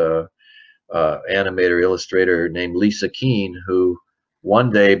talented animator illustrator named Lisa Keene, who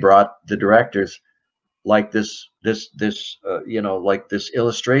one day brought the directors like this you know, like this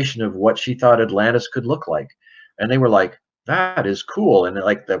illustration of what she thought Atlantis could look like, and they were like, that is cool. And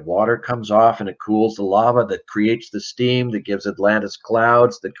like the water comes off and it cools the lava that creates the steam that gives Atlantis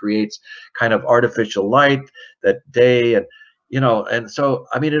clouds, that creates kind of artificial light that day. And you know, and so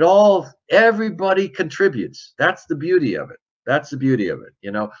I mean, it all, everybody contributes. That's the beauty of it. That's the beauty of it,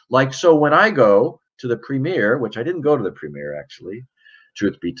 you know. Like, so when I go to the premiere, which I didn't go to the premiere actually,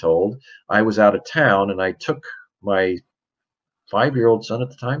 truth be told, I was out of town, and I took my 5-year-old son at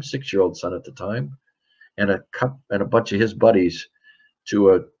the time, 6-year-old son at the time, and a bunch of his buddies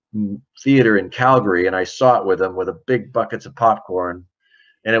to a theater in Calgary, and I saw it with them with a big buckets of popcorn,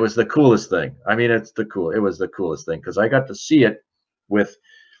 and it was the coolest thing. I mean, it was the coolest thing, because I got to see it with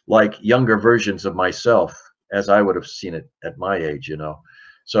like younger versions of myself as I would have seen it at my age, you know.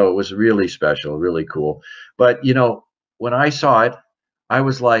 So it was really special, really cool. But you know, when I saw it, I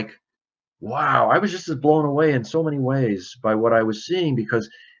was like, wow, I was just as blown away in so many ways by what I was seeing, because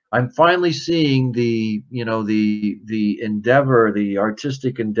I'm finally seeing the, you know, the endeavor, the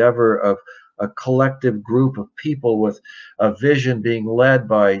artistic endeavor of a collective group of people with a vision being led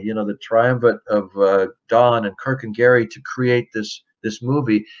by, you know, the triumvirate of Don and Kirk and Gary to create this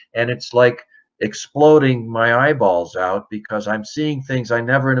movie. And it's like exploding my eyeballs out, because I'm seeing things I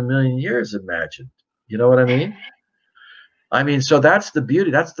never in a million years imagined. You know what I mean? I mean, so that's the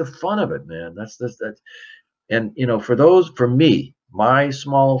beauty, that's the fun of it, man. That's and you know, for me, my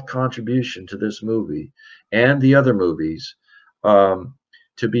small contribution to this movie and the other movies,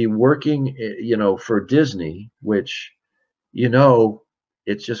 to be working, you know, for Disney, which, you know,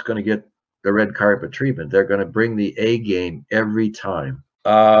 it's just going to get the red carpet treatment. They're going to bring the A game every time.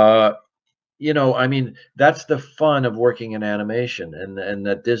 You know, I mean, that's the fun of working in animation, and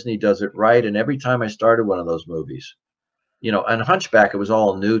that Disney does it right. And every time I started one of those movies, you know, and Hunchback, it was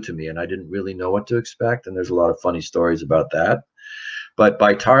all new to me, and I didn't really know what to expect. And there's a lot of funny stories about that. But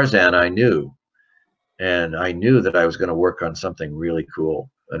by Tarzan, I knew, and I knew that I was going to work on something really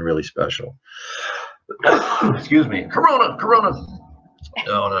cool and really special. Excuse me, Corona.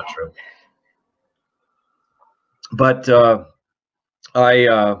 No, not true. But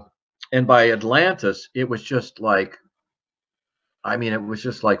and by Atlantis, it was just like, I mean, it was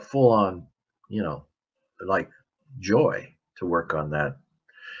just like full on, you know, like joy to work on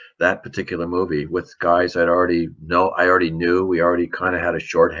that particular movie with guys I already knew. We already kind of had a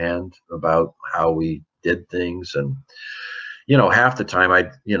shorthand about how we did things. And, you know, half the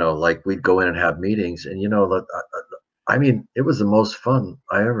time you know, like we'd go in and have meetings, and, you know, I mean, it was the most fun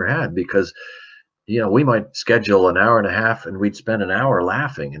I ever had, because, you know, we might schedule an hour and a half, and we'd spend an hour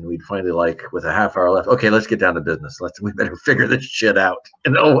laughing, and we'd finally, like, with a half hour left, okay, let's get down to business. We better figure this shit out,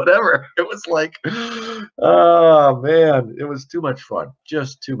 you know, whatever. It was like, oh man, it was too much fun,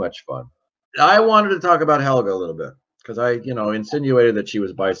 just too much fun. I wanted to talk about Helga a little bit, because I, you know, insinuated that she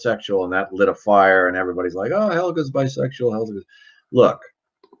was bisexual, and that lit a fire, and everybody's like, oh, Helga's bisexual. Look,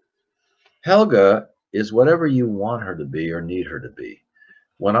 Helga is whatever you want her to be or need her to be.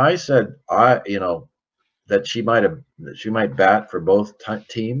 When I said, you know, that she might bat for both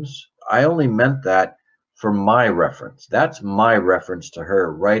teams, I only meant that for my reference. That's my reference to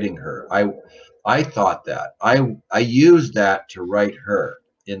her, writing her. I thought that. I used that to write her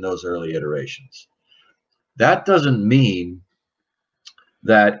in those early iterations. That doesn't mean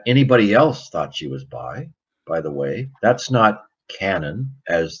that anybody else thought she was by the way. That's not canon,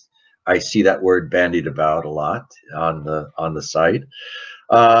 as I see that word bandied about a lot on the site.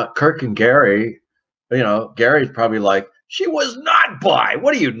 Kirk and Gary, you know, Gary's probably like, she was not bi.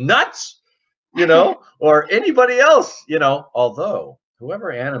 What are you, nuts? You know, or anybody else, you know, although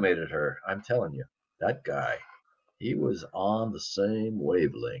whoever animated her, I'm telling you, that guy, he was on the same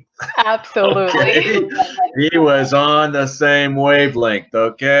wavelength. Absolutely. Okay, he was on the same wavelength.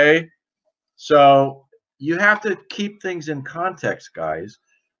 Okay, so you have to keep things in context, guys.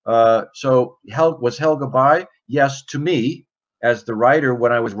 So was Helga bi? Yes, to me as the writer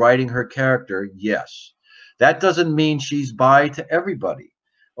when I was writing her character, yes. That doesn't mean she's bi to everybody,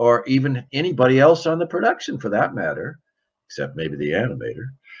 or even anybody else on the production for that matter, except maybe the animator.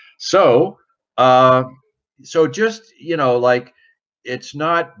 So, uh, so just like it's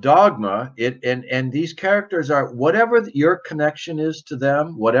not dogma. And these characters are whatever your connection is to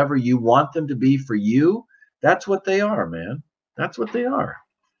them, whatever you want them to be for you. That's what they are, man. That's what they are.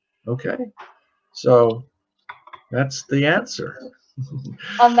 Okay, so that's the answer.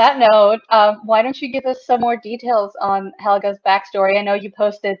 On that note, why don't you give us some more details on Helga's backstory? I know you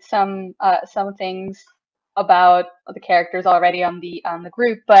posted some things about the characters already on the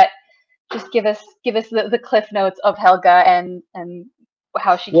group, but just give us the cliff notes of Helga and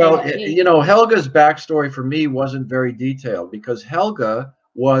how she came Well, to be. Helga's backstory for me wasn't very detailed because Helga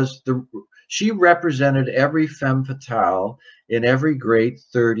she represented every femme fatale in every great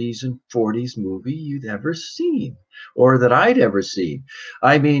 30s and 40s movie you'd ever seen or that I'd ever seen.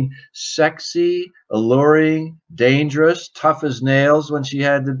 I mean, sexy, alluring, dangerous, tough as nails when she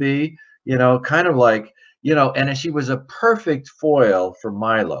had to be, kind of like, and she was a perfect foil for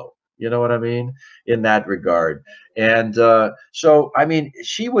Milo. You know what I mean? In that regard. And so, I mean,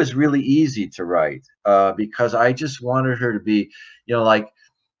 she was really easy to write because I just wanted her to be, like,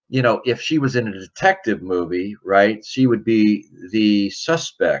 if she was in a detective movie, right, she would be the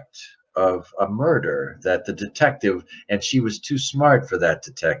suspect of a murder that the detective, and she was too smart for that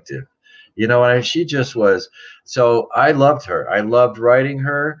detective. And she just was. So I loved her. I loved writing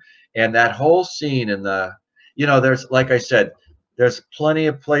her. And that whole scene in there's, like I said, there's plenty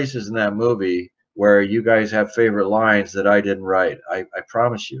of places in that movie where you guys have favorite lines that I didn't write. I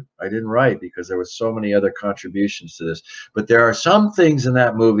promise you, I didn't write because there was so many other contributions to this. But there are some things in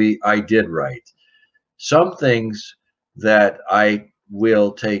that movie I did write. Some things that I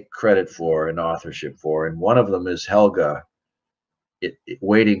will take credit for and authorship for. And one of them is Helga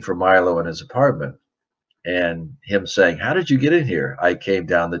waiting for Milo in his apartment and him saying, "How did you get in here?" "I came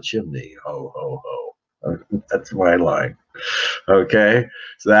down the chimney. Ho, ho, ho." That's my line. Okay.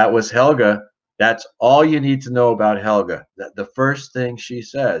 So that was Helga. That's all you need to know about Helga. That the first thing she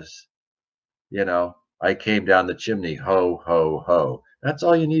says, "I came down the chimney. Ho, ho, ho." That's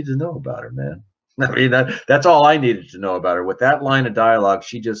all you need to know about her, man. I mean, that's all I needed to know about her. With that line of dialogue,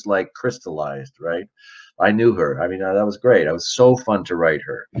 she just like crystallized, right? I knew her. I mean, that was great. It was so fun to write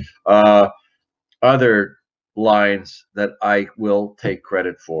her. Other lines that I will take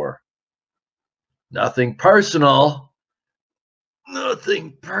credit for. Nothing personal.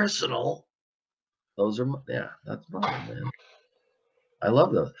 Nothing personal. Those are, yeah, that's mine, man. I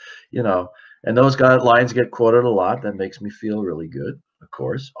love those, and those lines get quoted a lot. That makes me feel really good, of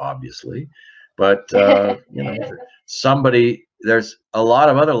course, obviously. But, there's a lot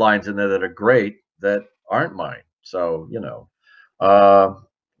of other lines in there that are great that aren't mine. So, uh,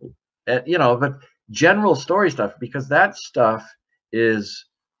 but general story stuff, because that stuff is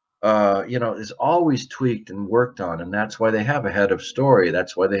is always tweaked and worked on. And that's why they have a head of story.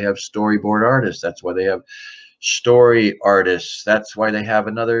 That's why they have storyboard artists. That's why they have story artists. That's why they have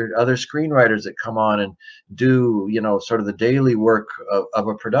other screenwriters that come on and do, sort of the daily work of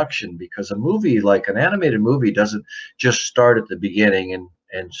a production, because a movie, like an animated movie, doesn't just start at the beginning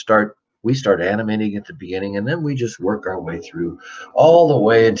we start animating at the beginning and then we just work our way through all the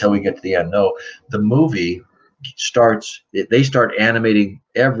way until we get to the end. No, the movie they start animating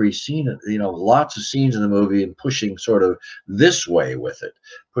every scene, lots of scenes in the movie and pushing sort of this way with it,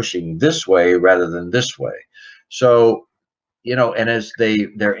 pushing this way rather than this way. So, and as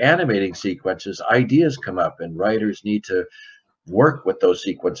they're animating sequences, ideas come up and writers need to work with those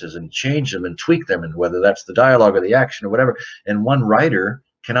sequences and change them and tweak them, and whether that's the dialogue or the action or whatever. And one writer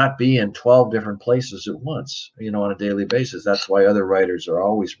cannot be in 12 different places at once, on a daily basis. That's why other writers are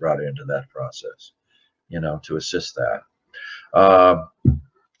always brought into that process, to assist that.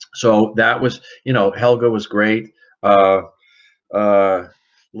 So that was, Helga was great. Uh,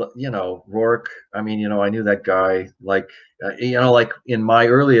 Rourke. I mean, I knew that guy. Like, like in my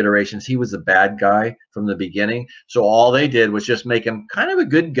early iterations, he was the bad guy from the beginning. So all they did was just make him kind of a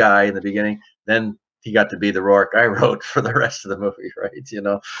good guy in the beginning. Then he got to be the Rourke I wrote for the rest of the movie, right?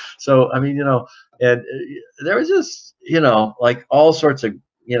 So I mean, and there was just, like all sorts of,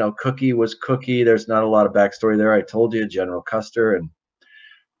 Cookie was Cookie. There's not a lot of backstory there. I told you, General Custer, and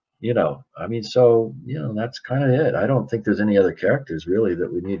I mean, so, that's kind of it. I don't think there's any other characters really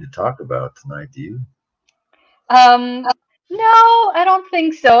that we need to talk about tonight, do you? Um, no, I don't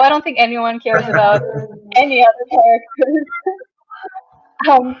think so. I don't think anyone cares about any other characters.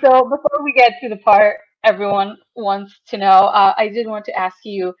 So before we get to the part everyone wants to know, I did want to ask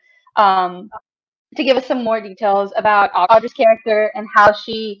you um, to give us some more details about Audra's character and how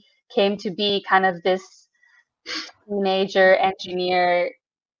she came to be kind of this teenager engineer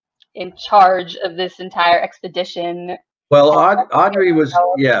in charge of this entire expedition. Well, Audrey was,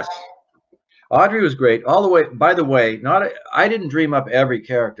 yes, Audrey was great all the way. By the way, not I didn't dream up every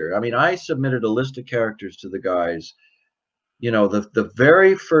character. I mean, I submitted a list of characters to the guys. You know, the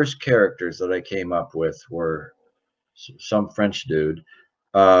very first characters that I came up with were some French dude,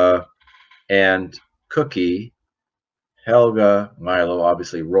 uh, and Cookie, Helga, Milo,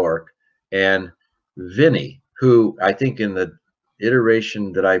 obviously Rourke, and Vinny, who I think in the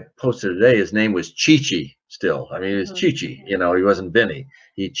iteration that I posted today, his name was Chi-Chi still. I mean, it was Chi-Chi, you know, he wasn't Vinny.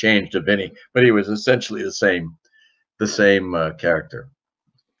 He changed to Vinny, but he was essentially the same character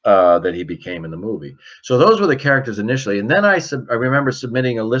that he became in the movie. So those were the characters initially. And then I remember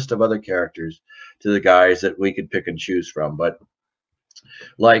submitting a list of other characters to the guys that we could pick and choose from. But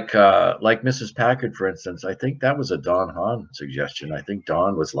like Mrs. Packard, for instance, I think that was a Don Hahn suggestion. I think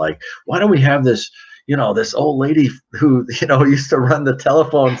Don was like, why don't we have this, you know, this old lady who, you know, used to run the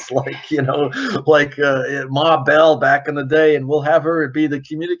telephones like, you know, like Ma Bell back in the day, and we'll have her be the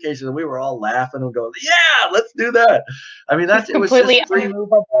communication. And we were all laughing and going, yeah, let's do that. I mean, that's, it was just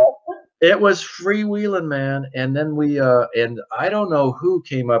it was freewheeling, man. And then we and I don't know who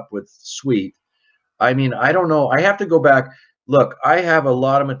came up with Sweet. I mean, I don't know. I have to go back. Look, I have a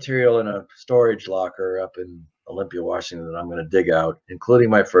lot of material in a storage locker up in Olympia, Washington that I'm going to dig out, including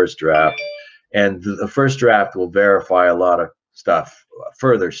my first draft. And the first draft will verify a lot of stuff,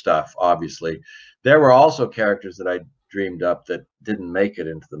 further stuff, obviously. There were also characters that I dreamed up that didn't make it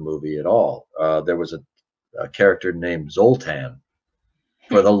into the movie at all. There was a character named Zoltan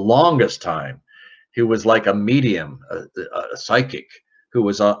for the longest time, who was like a medium, a psychic, who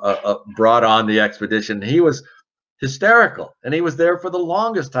was brought on the expedition. He was hysterical, and he was there for the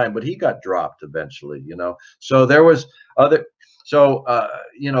longest time, but he got dropped eventually, you know. So there was other, so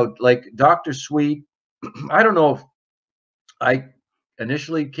you know, like Dr. Sweet. I don't know if I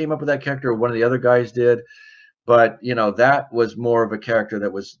initially came up with that character or one of the other guys did, but you know, that was more of a character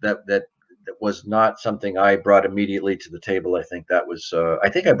that was that was not something I brought immediately to the table. I think that was I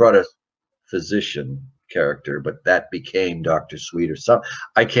think I brought a physician character, but that became Dr. Sweet or something.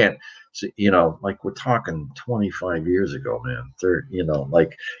 I can't, you know, like we're talking 25 years ago, man. You know,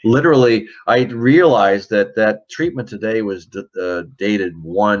 like literally, I realized that that treatment today was dated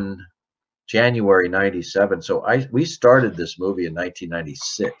 1 January 97. So we started this movie in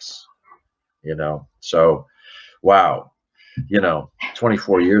 1996. You know, so wow, you know,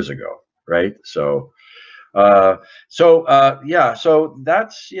 24 years ago, right? So yeah, so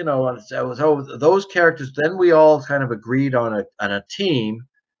that's, you know, so those characters, then we all kind of agreed on a team.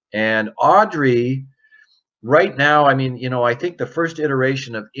 And Audrey, right now, I mean, you know, I think the first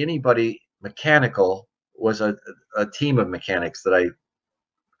iteration of anybody mechanical was a team of mechanics that I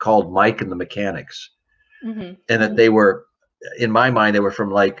called Mike and the Mechanics. And that they were, in my mind, they were from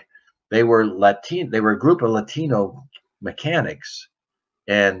like, they were Latin, they were a group of Latino mechanics,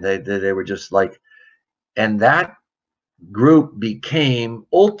 and they were just like, and that group became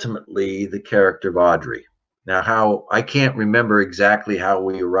ultimately the character of Audrey. Now, how, I can't remember exactly how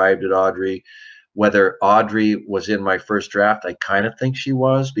we arrived at Audrey, whether Audrey was in my first draft. I kind of think she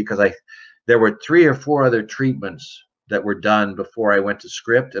was, because there were 3 or 4 other treatments that were done before I went to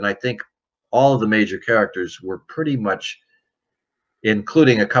script, and I think all of the major characters were pretty much,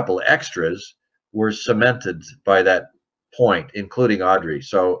 including a couple of extras, were cemented by that point, including Audrey.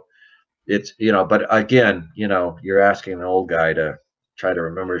 So it's, you know, but again, you know, you're asking an old guy to try to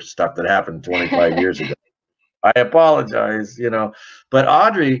remember stuff that happened 25 years ago. I apologize, you know, but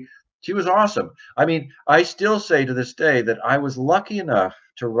Audrey, she was awesome. I mean, I still say to this day that I was lucky enough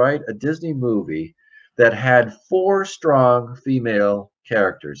to write a Disney movie that had 4 strong female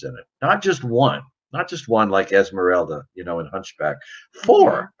characters in it, not just one like Esmeralda, you know, in Hunchback.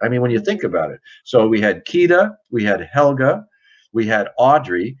 4. I mean, when you think about it. So we had Kida, we had Helga, we had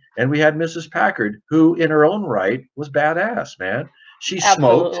Audrey, and we had Mrs. Packard, who in her own right was badass, man. She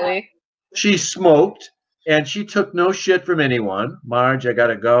smoked. She smoked, and she took no shit from anyone. Marge, I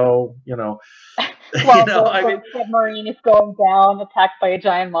gotta go, you know. Well, you know, I mean, the submarine is going down, attacked by a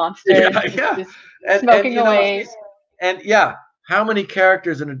giant monster. Yeah. Just smoking away. And yeah, how many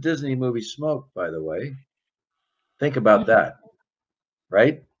characters in a Disney movie smoke, by the way? Think about that,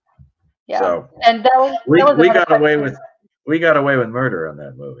 right? Yeah. So, and that was we got away with murder on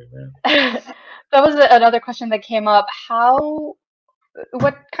that movie, man. that was another question that came up.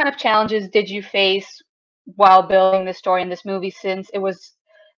 What kind of challenges did you face while building the story in this movie, since it was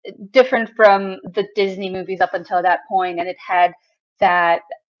different from the Disney movies up until that point, and it had that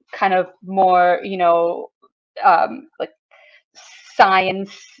kind of more, like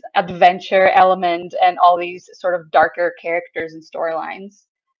science adventure element and all these sort of darker characters and storylines?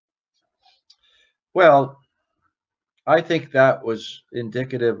 Well, I think that was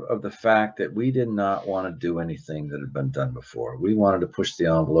indicative of the fact that we did not want to do anything that had been done before. We wanted to push the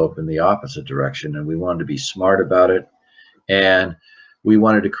envelope in the opposite direction, and we wanted to be smart about it. And we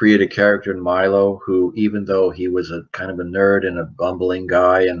wanted to create a character in Milo who, even though he was a kind of a nerd and a bumbling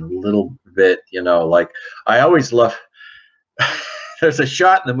guy and a little bit, like I always love, there's a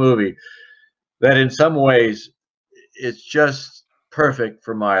shot in the movie that in some ways it's just perfect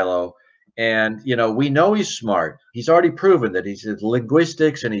for Milo. And we know he's smart. He's already proven that he's in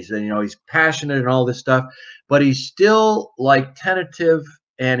linguistics, and he's passionate and all this stuff, but he's still like tentative,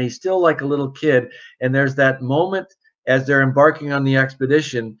 and he's still like a little kid. And there's that moment as they're embarking on the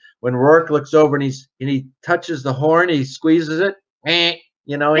expedition when Rourke looks over and he touches the horn, he squeezes it,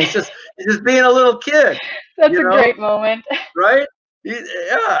 he's just being a little kid. That's a great moment, right?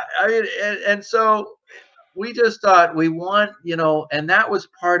 Yeah, I mean, and so we just thought we want, and that was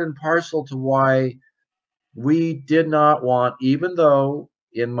part and parcel to why we did not want, even though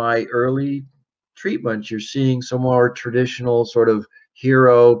in my early treatment you're seeing some more traditional sort of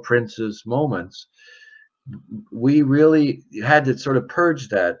hero princess moments, we really had to sort of purge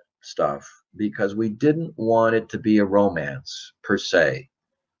that stuff because we didn't want it to be a romance per se.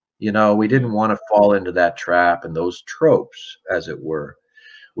 We didn't want to fall into that trap and those tropes, as it were.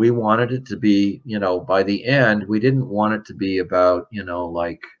 We wanted it to be, by the end, we didn't want it to be about,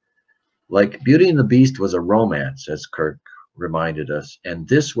 like Beauty and the Beast was a romance, as Kirk reminded us. And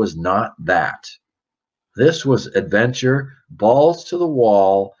this was not that. This was adventure, balls to the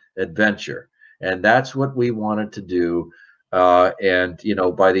wall adventure. And that's what we wanted to do. And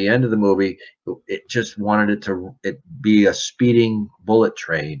by the end of the movie, it just wanted it be a speeding bullet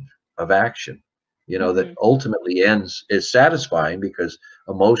train of action, that ultimately is satisfying because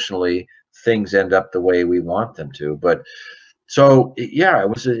emotionally things end up the way we want them to. But so yeah, it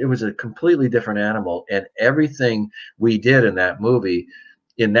was a completely different animal, and everything we did in that movie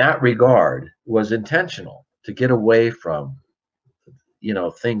in that regard was intentional to get away from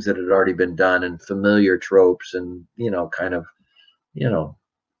things that had already been done and familiar tropes and kind of you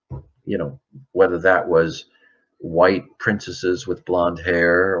know whether that was white princesses with blonde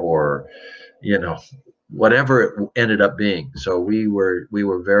hair or whatever it ended up being. So we were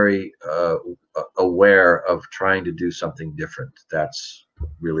very aware of trying to do something different. That's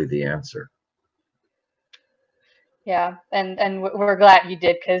really the answer. Yeah, and we're glad you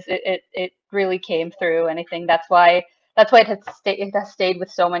did, because it really came through, and I think that's why it has stayed with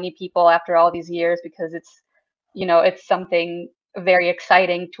so many people after all these years, because it's something very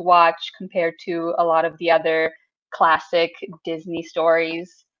exciting to watch compared to a lot of the other classic Disney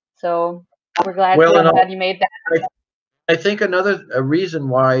stories. So we're glad that you made that. I think a reason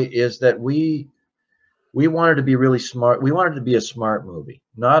why is that we wanted to be really smart. We wanted to be a smart movie,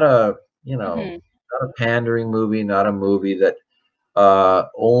 not a not a pandering movie, not a movie that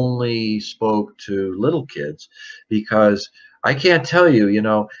only spoke to little kids, because I can't tell you,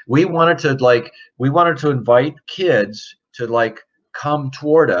 we wanted to invite kids to come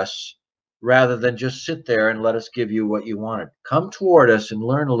toward us rather than just sit there and let us give you what you wanted. Come toward us and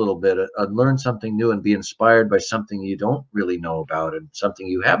learn a little bit, learn something new and be inspired by something you don't really know about and something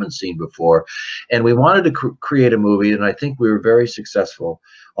you haven't seen before. And we wanted to create a movie, and I think we were very successful,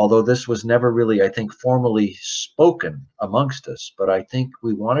 although this was never really, I think, formally spoken amongst us. But I think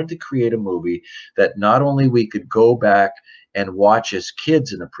we wanted to create a movie that not only we could go back and watch as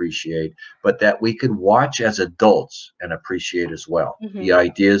kids and appreciate, but that we could watch as adults and appreciate as well. The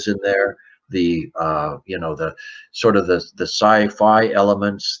ideas in there, the the sort of the sci-fi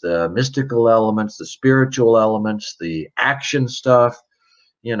elements, the mystical elements, the spiritual elements, the action stuff,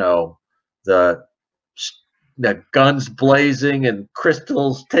 the guns blazing and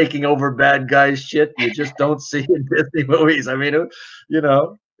crystals taking over bad guys shit you just don't see in Disney movies. I mean,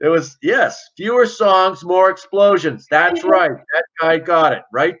 it was, yes, fewer songs, more explosions. That's right. That guy got it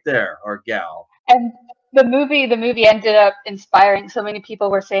right there, or gal. And the movie ended up inspiring, so many people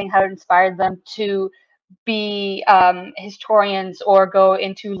were saying how it inspired them to be historians or go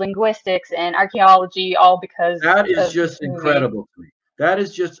into linguistics and archaeology, all because that is of just this movie. Incredible to me. That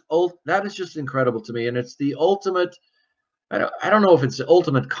is just incredible to me, and it's the ultimate. I don't know if it's the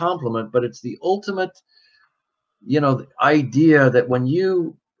ultimate compliment, but it's the ultimate, the idea that when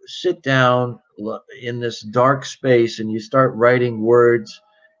you sit down in this dark space and you start writing words,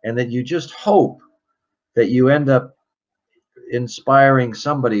 and that you just hope that you end up inspiring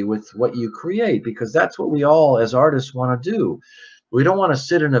somebody with what you create, because that's what we all as artists want to do. We don't want to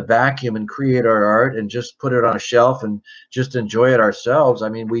sit in a vacuum and create our art and just put it on a shelf and just enjoy it ourselves. I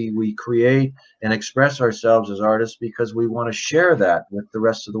mean, we create and express ourselves as artists because we want to share that with the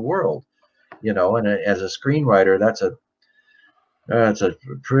rest of the world, you know. And as a screenwriter, that's a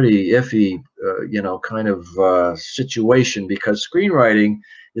pretty iffy, you know, kind of situation, because screenwriting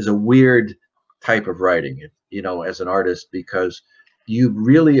is a weird type of writing, you know, as an artist, because you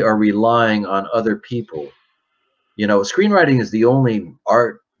really are relying on other people. You know, screenwriting is the only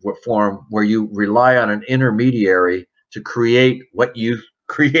art form where you rely on an intermediary to create what you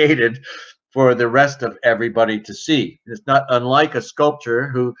created for the rest of everybody to see. It's not unlike a sculptor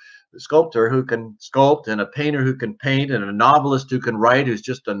who can sculpt, and a painter who can paint, and a novelist who can write, who's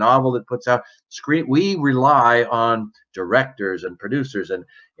just a novel that puts out screen. We rely on directors and producers, and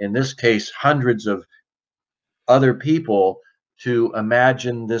in this case, hundreds of other people to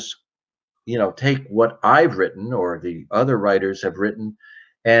imagine this, you know, take what I've written or the other writers have written,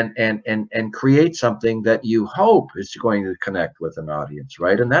 and create something that you hope is going to connect with an audience,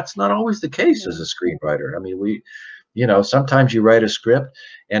 right? And that's not always the case as a screenwriter. I mean, you know, sometimes you write a script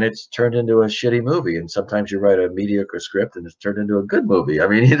and it's turned into a shitty movie, and sometimes you write a mediocre script and it's turned into a good movie. I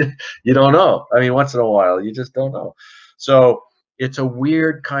mean, you don't know. I mean, once in a while, you just don't know. So it's a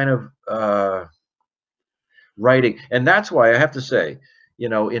weird kind of writing, and that's why I have to say, you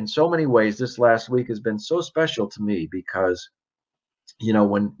know, in so many ways, this last week has been so special to me, because, you know,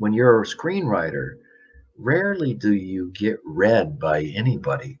 when you're a screenwriter, rarely do you get read by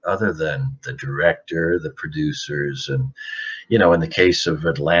anybody other than the director, the producers, and, you know, in the case of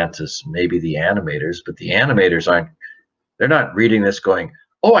Atlantis, maybe the animators. But the animators they're not reading this going,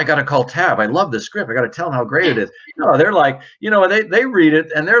 oh, I got to call Tab, I love this script, I got to tell them how great it is. No, they're like, you know, they read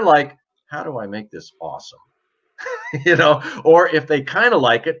it and they're like, how do I make this awesome? You know, or if they kind of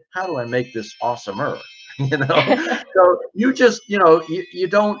like it, how do I make this awesomer? You know, so you just, you know, you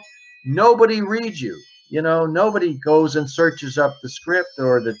don't, nobody reads you, you know, nobody goes and searches up the script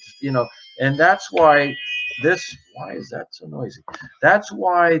or the, you know, and that's why why is that so noisy? That's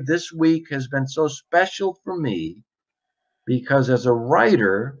why this week has been so special for me, because as a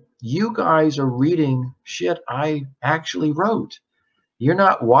writer, you guys are reading shit I actually wrote. You're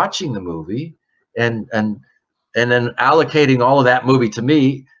not watching the movie and then allocating all of that movie to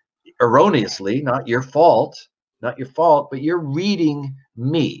me erroneously, not your fault, but you're reading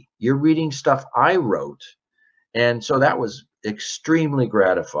me. You're reading stuff I wrote. And so that was extremely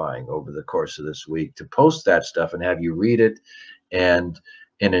gratifying over the course of this week to post that stuff and have you read it and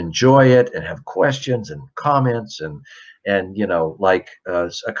enjoy it and have questions and comments, and you know, like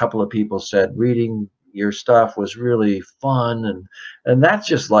a couple of people said, reading your stuff was really fun, and that's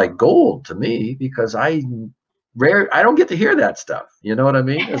just like gold to me, because I don't get to hear that stuff. You know what I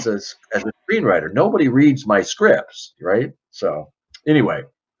mean? As a screenwriter, nobody reads my scripts, right? So anyway,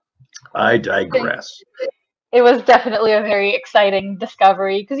 I digress. It was definitely a very exciting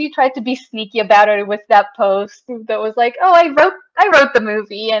discovery, because you tried to be sneaky about it with that post that was like, "Oh, I wrote the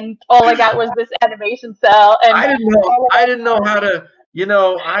movie, and all I got was this animation cell." And I didn't know how to. You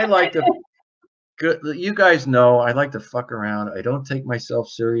know, I like to. You guys know I like to fuck around. I don't take myself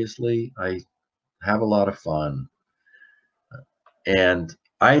seriously. I have a lot of fun, and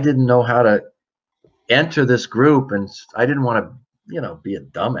I didn't know how to enter this group, and I didn't want to, you know, be a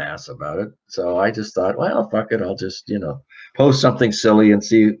dumbass about it. So I just thought, well, fuck it, I'll just, you know, post something silly and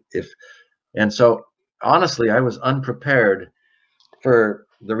see if. And so honestly, I was unprepared for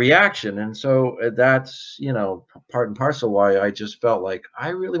the reaction, and so that's, you know, part and parcel why I just felt like I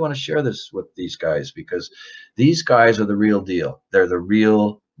really want to share this with these guys, because these guys are the real deal. They're the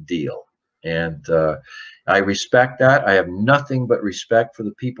real deal, and I respect that. I have nothing but respect for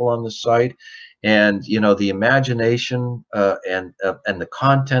the people on the site, and you know, the imagination and the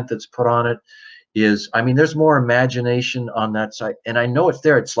content that's put on it is, I mean, there's more imagination on that site, and I know it's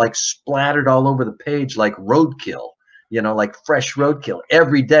there. It's like splattered all over the page like roadkill, you know, like fresh roadkill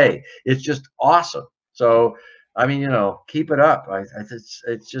every day. It's just awesome. So, I mean, you know, keep it up.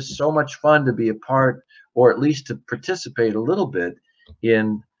 It's just so much fun to be a part, or at least to participate a little bit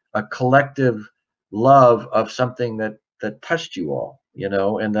in a collective love of something that touched you all, you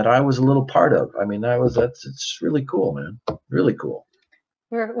know, and that I was a little part of. I mean, it's really cool, man. Really cool.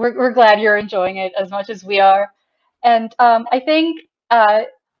 we're glad you're enjoying it as much as we are. And I think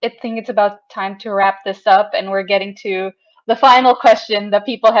it's about time to wrap this up, and we're getting to the final question that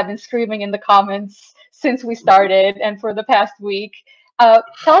people have been screaming in the comments since we started and for the past week.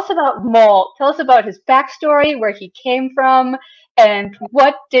 Tell us about Mole. Tell us about his backstory, where he came from, and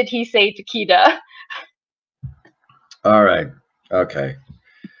what did he say to Kida? All right. Okay.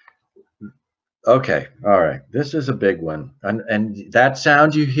 Okay. All right. This is a big one. And that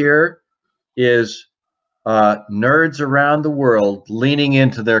sound you hear is nerds around the world leaning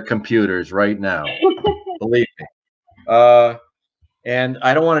into their computers right now. Believe me. And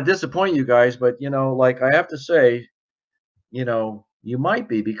I don't want to disappoint you guys, but like I have to say, you might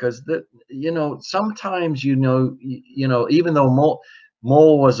be, because sometimes even though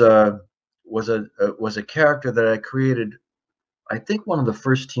Mole was a character that I created. I think one of the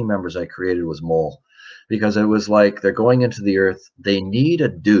first team members I created was Mole, because it was like they're going into the earth. They need a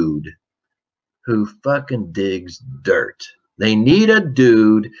dude who fucking digs dirt. They need a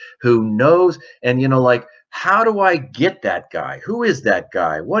dude who knows, and like, how do I get that guy? Who is that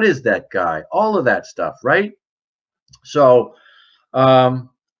guy? What is that guy? All of that stuff, right? So I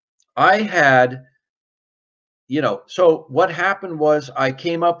had, so what happened was I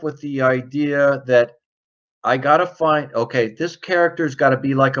came up with the idea that I got to find, okay, this character's got to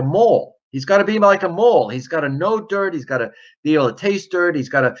be like a mole. He's got to be like a mole. He's got to know dirt. He's got to be able to taste dirt. He's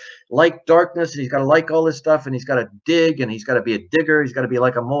got to like darkness. And he's got to like all this stuff. And he's got to dig. And he's got to be a digger. He's got to be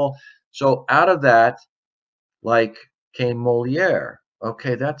like a mole. So out of that, like, came Moliere.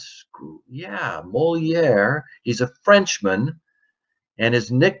 Okay, yeah, Moliere. He's a Frenchman. And his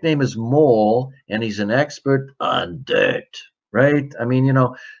nickname is Mole. And he's an expert on dirt, right? I mean,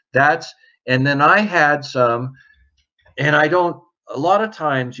 that's, and then I had some, and I don't, a lot of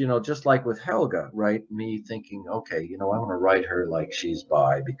times, just like with Helga, right? Me thinking, okay, I want to write her like she's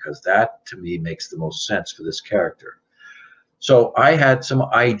bi, because that to me makes the most sense for this character. So I had some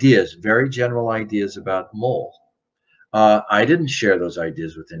ideas, very general ideas about Mole. I didn't share those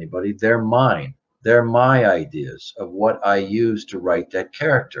ideas with anybody. They're mine. They're my ideas of what I use to write that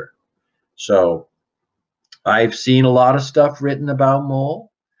character. So I've seen a lot of stuff written about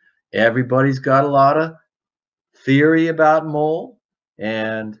Mole. Everybody's got a lot of theory about Mole,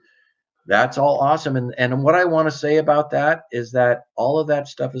 and that's all awesome. And what I want to say about that is that all of that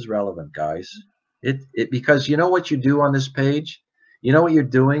stuff is relevant, guys. Because you know what you do on this page? You know what you're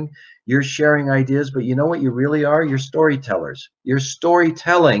doing? You're sharing ideas, but you know what you really are? You're storytellers. You're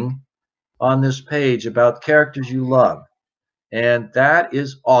storytelling on this page about characters you love. And that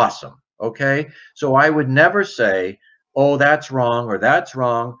is awesome. Okay. So I would never say, oh, that's wrong,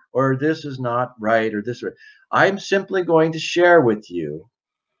 or this is not right, or this. I'm simply going to share with you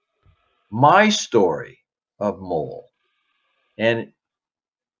my story of Mole. And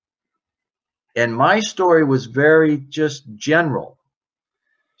my story was very just general.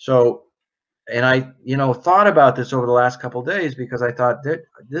 So, and I, thought about this over the last couple of days, because I thought that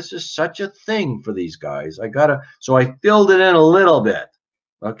this is such a thing for these guys. So I filled it in a little bit.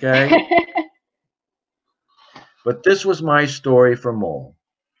 Okay. But this was my story for Mole.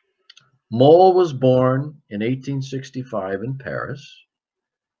 Mole was born in 1865 in Paris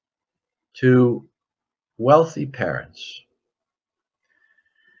to wealthy parents.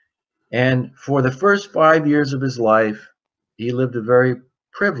 And for the first 5 years of his life, he lived a very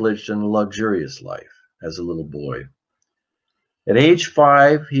privileged and luxurious life as a little boy. At age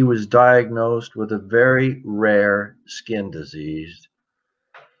 5, he was diagnosed with a very rare skin disease,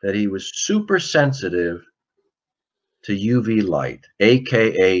 that he was super sensitive to UV light,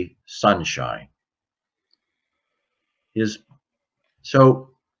 aka sunshine.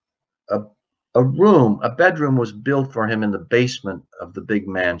 So a bedroom was built for him in the basement of the big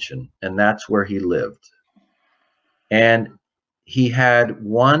mansion, and that's where he lived. And he had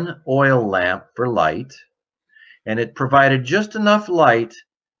one oil lamp for light, and it provided just enough light,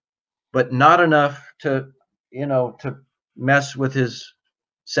 but not enough to mess with his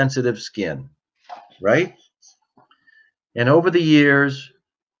sensitive skin, right? And over the years,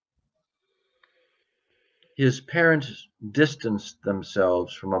 his parents distanced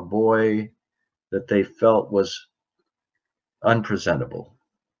themselves from a boy that they felt was unpresentable.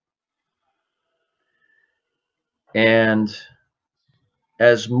 And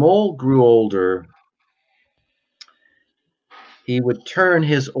as Mole grew older, he would turn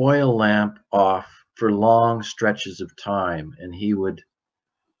his oil lamp off for long stretches of time, and he would,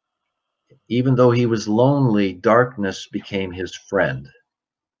 even though he was lonely, darkness became his friend.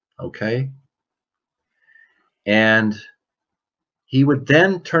 Okay? And he would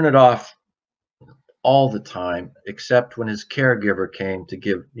then turn it off all the time, except when his caregiver came to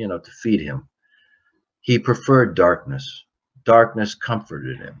to feed him. He preferred darkness. Darkness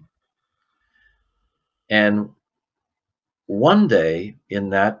comforted him. And one day in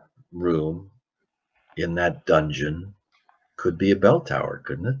that room, in that dungeon Could be a bell tower,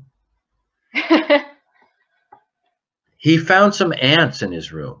 couldn't it? He found some ants in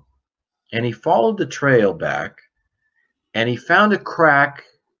his room, and he followed the trail back, and he found a crack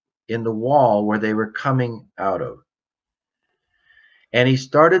in the wall where they were coming out of. And he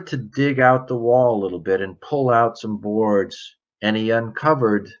started to dig out the wall a little bit and pull out some boards, and he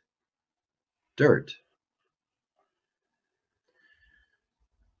uncovered dirt.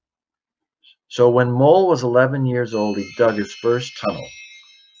 So when Mole was 11 years old, he dug his first tunnel.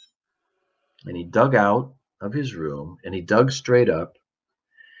 And he dug out of his room, and he dug straight up,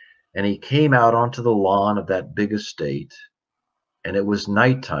 and he came out onto the lawn of that big estate, and it was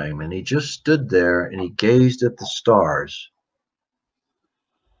nighttime, and he just stood there, and he gazed at the stars.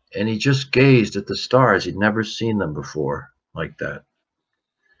 And he just gazed at the stars. He'd never seen them before like that.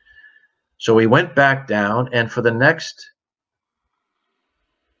 So he went back down, and for the next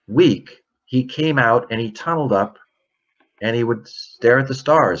week, he came out and he tunneled up, and he would stare at the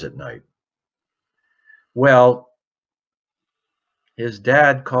stars at night. Well, his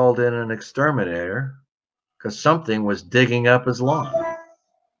dad called in an exterminator because something was digging up his lawn. I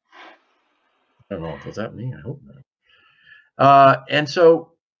don't know. Does that mean? I hope not. And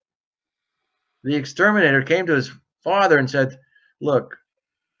so the exterminator came to his father and said, look,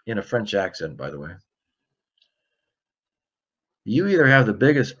 in a French accent, by the way, you either have the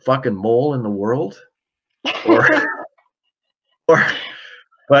biggest fucking mole in the world or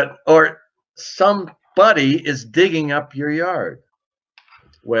somebody is digging up your yard.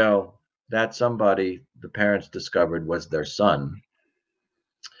 Well, that somebody, the parents discovered, was their son.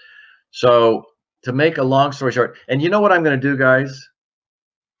 So to make a long story short, and you know what I'm going to do, guys?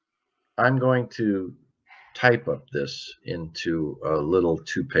 I'm going to type up this into a little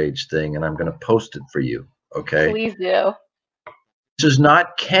 2-page thing, and I'm going to post it for you. Okay. Please do. This is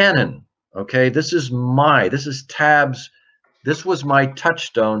not canon. Okay. This is Tab's. This was my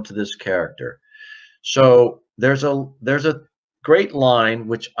touchstone to this character. So there's a great line,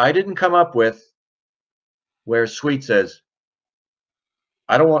 which I didn't come up with, where Sweet says,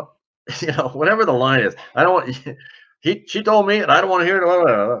 I don't want, whatever the line is, I don't want, she told me, and I don't want to hear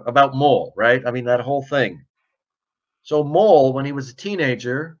about Mole, right? I mean, that whole thing. So Mole, when he was a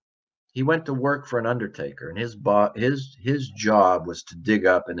teenager, he went to work for an undertaker, and his job was to dig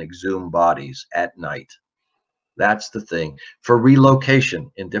up and exhume bodies at night. That's the thing, for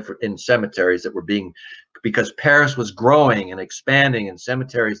relocation in cemeteries that were being, because Paris was growing and expanding, and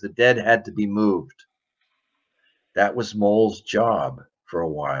cemeteries, the dead had to be moved. That was Mole's job for a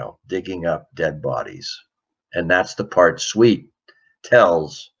while, digging up dead bodies. And that's the part Sweet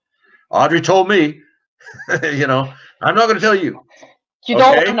tells. Audrey told me, I'm not going to tell you. You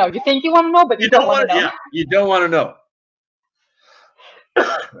don't want to know. You think you want to know, but you don't want to know. Yeah, you don't want to know.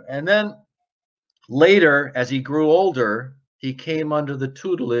 And then later, as he grew older, he came under the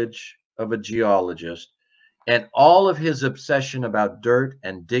tutelage of a geologist, and all of his obsession about dirt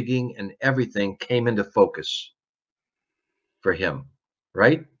and digging and everything came into focus for him,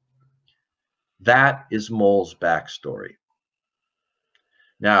 right? That is Mole's backstory.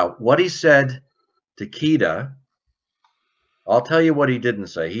 Now, what he said to Kita, I'll tell you what he didn't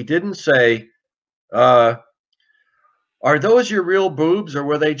say. He didn't say, are those your real boobs, or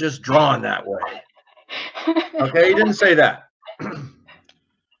were they just drawn that way? Okay, he didn't say that.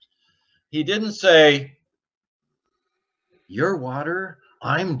 He didn't say, you're water,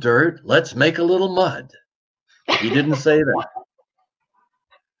 I'm dirt, let's make a little mud. He didn't say that.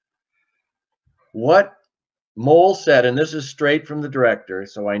 What Mole said, and this is straight from the director,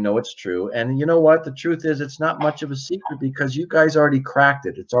 so I know it's true. And you know what? The truth is, it's not much of a secret because you guys already cracked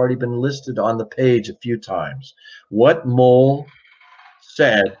it. It's already been listed on the page a few times. What Mole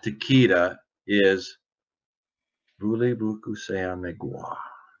said to Kita is, Voulez-vous coucher avec moi?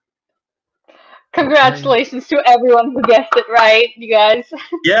 Congratulations to everyone who guessed it right, you guys.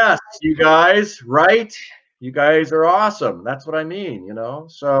 Yes, you guys, right? You guys are awesome. That's what I mean,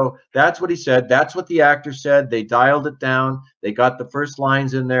 So that's what he said. That's what the actor said. They dialed it down. They got the first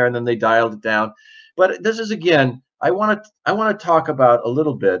lines in there, and then they dialed it down. But this is, again, I want to talk about a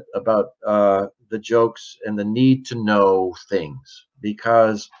little bit about the jokes and the need to know things,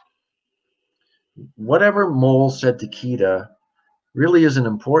 because whatever Mole said to Kita really isn't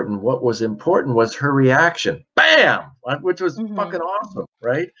important. What was important was her reaction. Bam! Which was fucking awesome,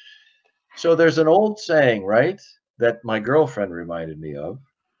 right? So there's an old saying, right, that my girlfriend reminded me of,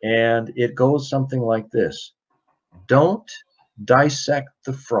 and it goes something like this. Don't dissect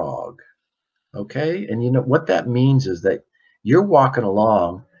the frog, okay? And what that means is that you're walking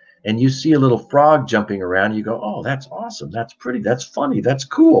along and you see a little frog jumping around. You go, oh, that's awesome. That's pretty. That's funny. That's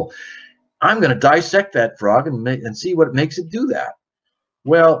cool. I'm going to dissect that frog and see what makes it do that.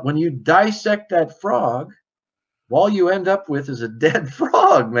 Well, when you dissect that frog, all you end up with is a dead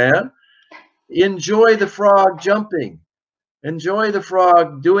frog, man. Enjoy the frog jumping. Enjoy the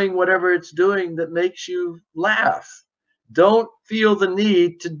frog doing whatever it's doing that makes you laugh. Don't feel the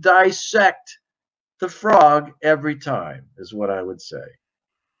need to dissect the frog every time, is what I would say.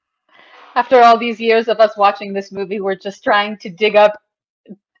 After all these years of us watching this movie, we're just trying to dig up,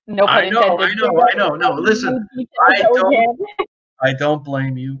 no pun I know, intended, I dig know, up I know. No, all the listen, new details I that we don't can. I don't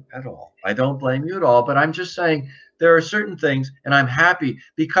blame you at all. I don't blame you at all, but I'm just saying there are certain things, and I'm happy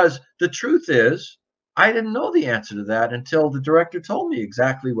because the truth is, I didn't know the answer to that until the director told me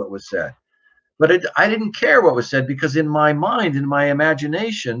exactly what was said. But I didn't care what was said because in my mind, in my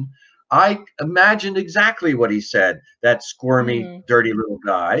imagination, I imagined exactly what he said. That squirmy, Mm. dirty little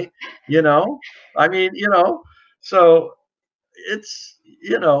guy, you know. I mean, so it's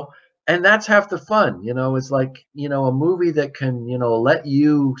and that's half the fun. It's like a movie that can let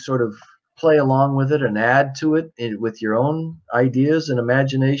you sort of play along with it and add to it with your own ideas and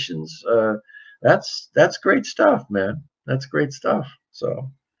imaginations. That's great stuff, man. That's great stuff. So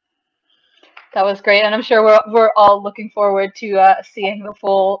That was great, and I'm sure we're all looking forward to seeing the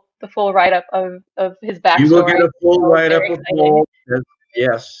full write up of his you will get backstory. a full So write-up very of exciting. Bolt.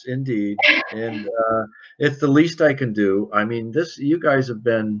 Yes, indeed. And it's the least I can do. I mean, you guys have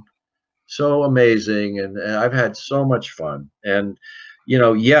been so amazing, and I've had so much fun. And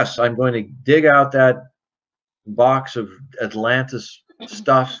yes, I'm going to dig out that box of Atlantis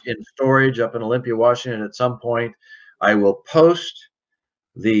stuff in storage up in Olympia, Washington at some point. I will post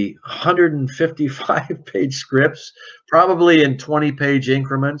the 155-page scripts, probably in 20-page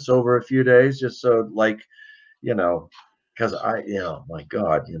increments over a few days, just so you know, because my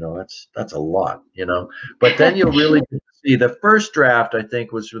God, that's a lot, But then you'll really get to see the first draft. I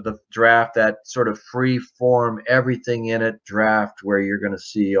think was the draft that sort of free form, everything in it draft, where you're going to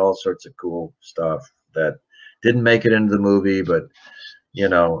see all sorts of cool stuff that didn't make it into the movie, but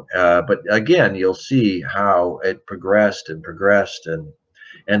but again, you'll see how it progressed and progressed,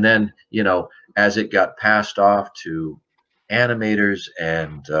 and then as it got passed off to animators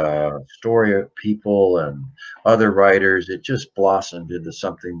and story people and other writers, it just blossomed into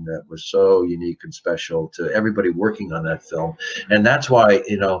something that was so unique and special to everybody working on that film. And that's why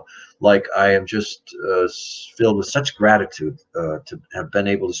like I am just filled with such gratitude to have been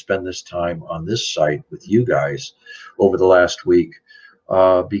able to spend this time on this site with you guys over the last week,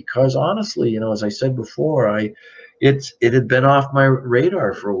 because honestly, as I said before, it had been off my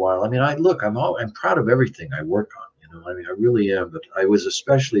radar for a while. I mean, I'm proud of everything I work on. I mean, I really am. But I was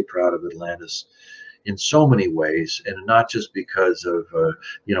especially proud of Atlantis in so many ways, and not just because of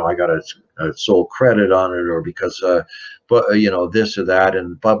I got a sole credit on it, or because but this or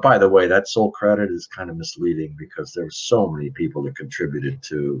that. But by the way, that sole credit is kind of misleading because there were so many people that contributed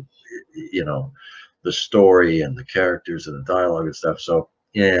to the story and the characters and the dialogue and stuff. So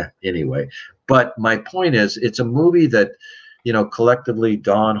yeah, anyway. But my point is, it's a movie that collectively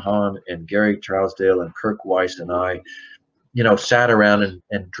Don Hahn and Gary Trousdale and Kirk Weiss and I sat around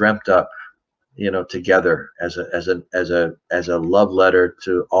and dreamt up together as a love letter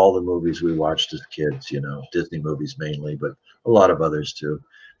to all the movies we watched as kids, Disney movies mainly, but a lot of others too,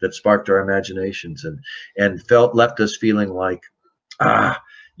 that sparked our imaginations and left us feeling like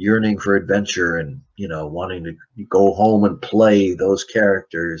yearning for adventure and wanting to go home and play those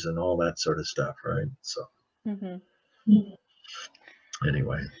characters and all that sort of stuff, right? So Hmm.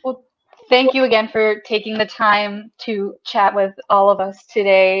 anyway. Well, thank you again for taking the time to chat with all of us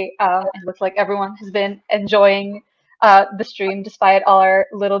today. It looks like everyone has been enjoying the stream despite all our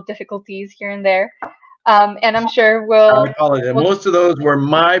little difficulties here and there. And I'm sure I apologize. we'll Most of those were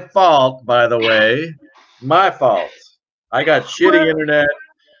my fault, by the way. My fault. I got shitty we're internet,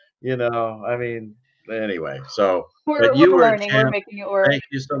 I mean, anyway. So, but we're you we're were a learning. We're champ. making it work. Thank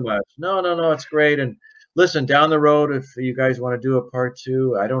you so much. No, it's great. And listen, down the road, if you guys want to do a part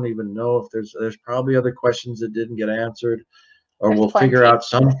two, I don't even know if there's probably other questions that didn't get answered, or There's we'll figure plenty. out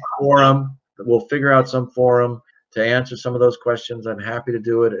some forum. We'll figure out some forum to answer some of those questions. I'm happy to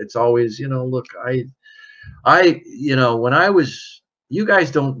do it. It's always, look, when you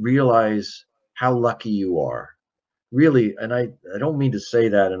guys don't realize how lucky you are, really. And I don't mean to say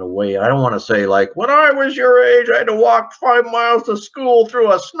that in a way. I don't want to say like, when I was your age, I had to walk 5 miles to school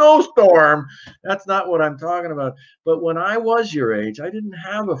through a snowstorm. That's not what I'm talking about. But when I was your age, I didn't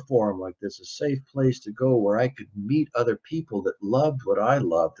have a forum like this, a safe place to go where I could meet other people that loved what I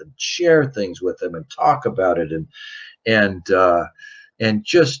loved and share things with them and talk about it and and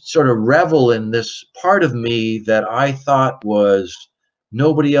just sort of revel in this part of me that I thought was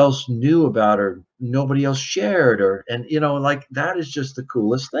nobody else knew about, or nobody else shared, or, and like, that is just the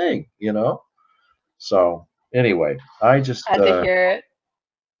coolest thing, so anyway, I just Glad to hear it.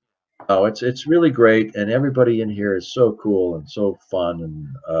 oh, it's really great, and everybody in here is so cool and so fun and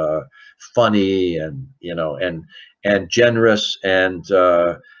funny, and and generous, and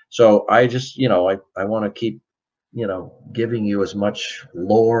so I just I want to keep giving you as much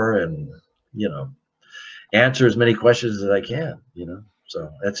lore, and you know answer as many questions as I can. So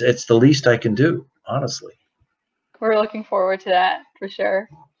it's the least I can do, honestly. We're looking forward to that for sure.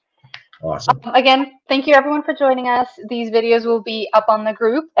 Awesome. Again, thank you everyone for joining us. These videos will be up on the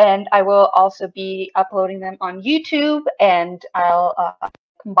group, and I will also be uploading them on YouTube, and I'll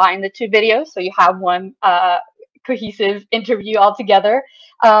combine the two videos so you have one cohesive interview all together.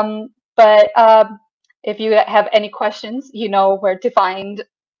 But if you have any questions, you know where to find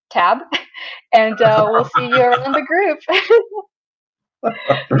Tab, and we'll see you around the group. Thank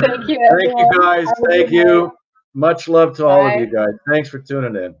you, Thank you, everyone. guys. Have a Thank good night. you. Much love to all of you Bye. guys. Thanks for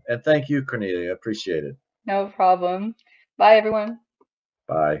tuning in, and thank you, Cornelia. Appreciate it. No problem. Bye, everyone.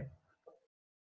 Bye.